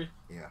 Is she?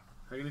 Yeah.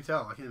 How can you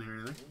tell? I can't hear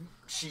anything.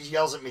 She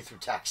yells at me through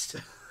text.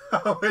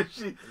 Oh, is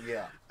she?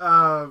 Yeah.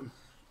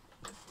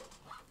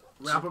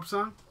 Wrap-up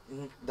song?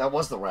 That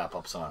was the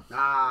wrap-up song.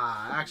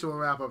 Actual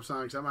wrap-up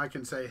song. Something I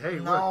can say, hey,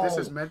 No. look, this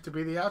is meant to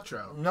be the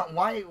outro. No,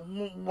 why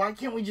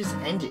can't we just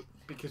end it?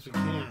 Because we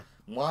can't.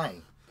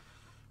 Why?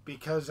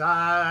 Because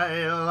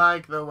I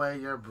like the way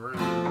your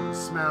brain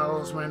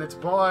smells when it's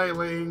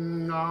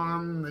boiling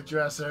on the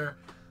dresser.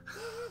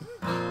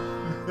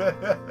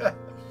 I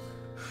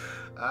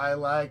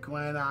like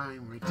when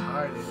I'm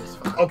retarded as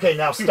fuck. Okay,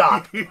 now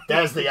stop.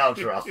 That's the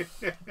outro.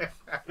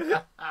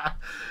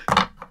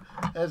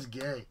 That's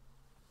gay.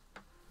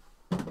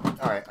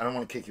 Alright, I don't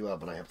want to kick you out,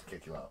 but I have to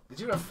kick you out.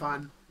 Did you have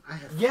fun? I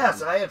had fun.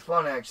 Yes, I had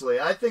fun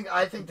actually. I think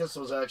this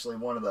was actually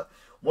one of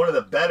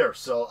the better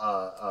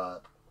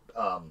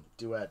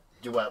duet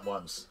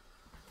ones.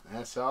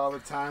 That's all the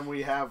time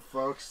we have,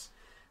 folks.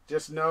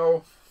 Just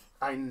know,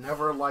 I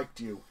never liked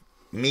you.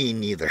 Me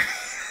neither.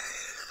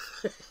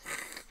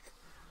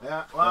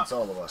 Yeah, well, That's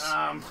all of us.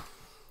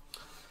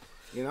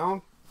 You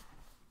know,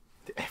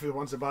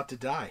 everyone's about to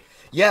die.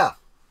 Yeah.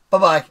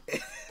 Bye-bye.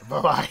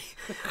 Bye-bye.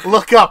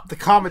 Look up. The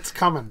comet's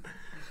coming.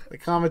 The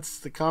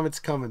comet's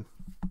coming.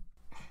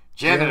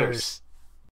 Janitors.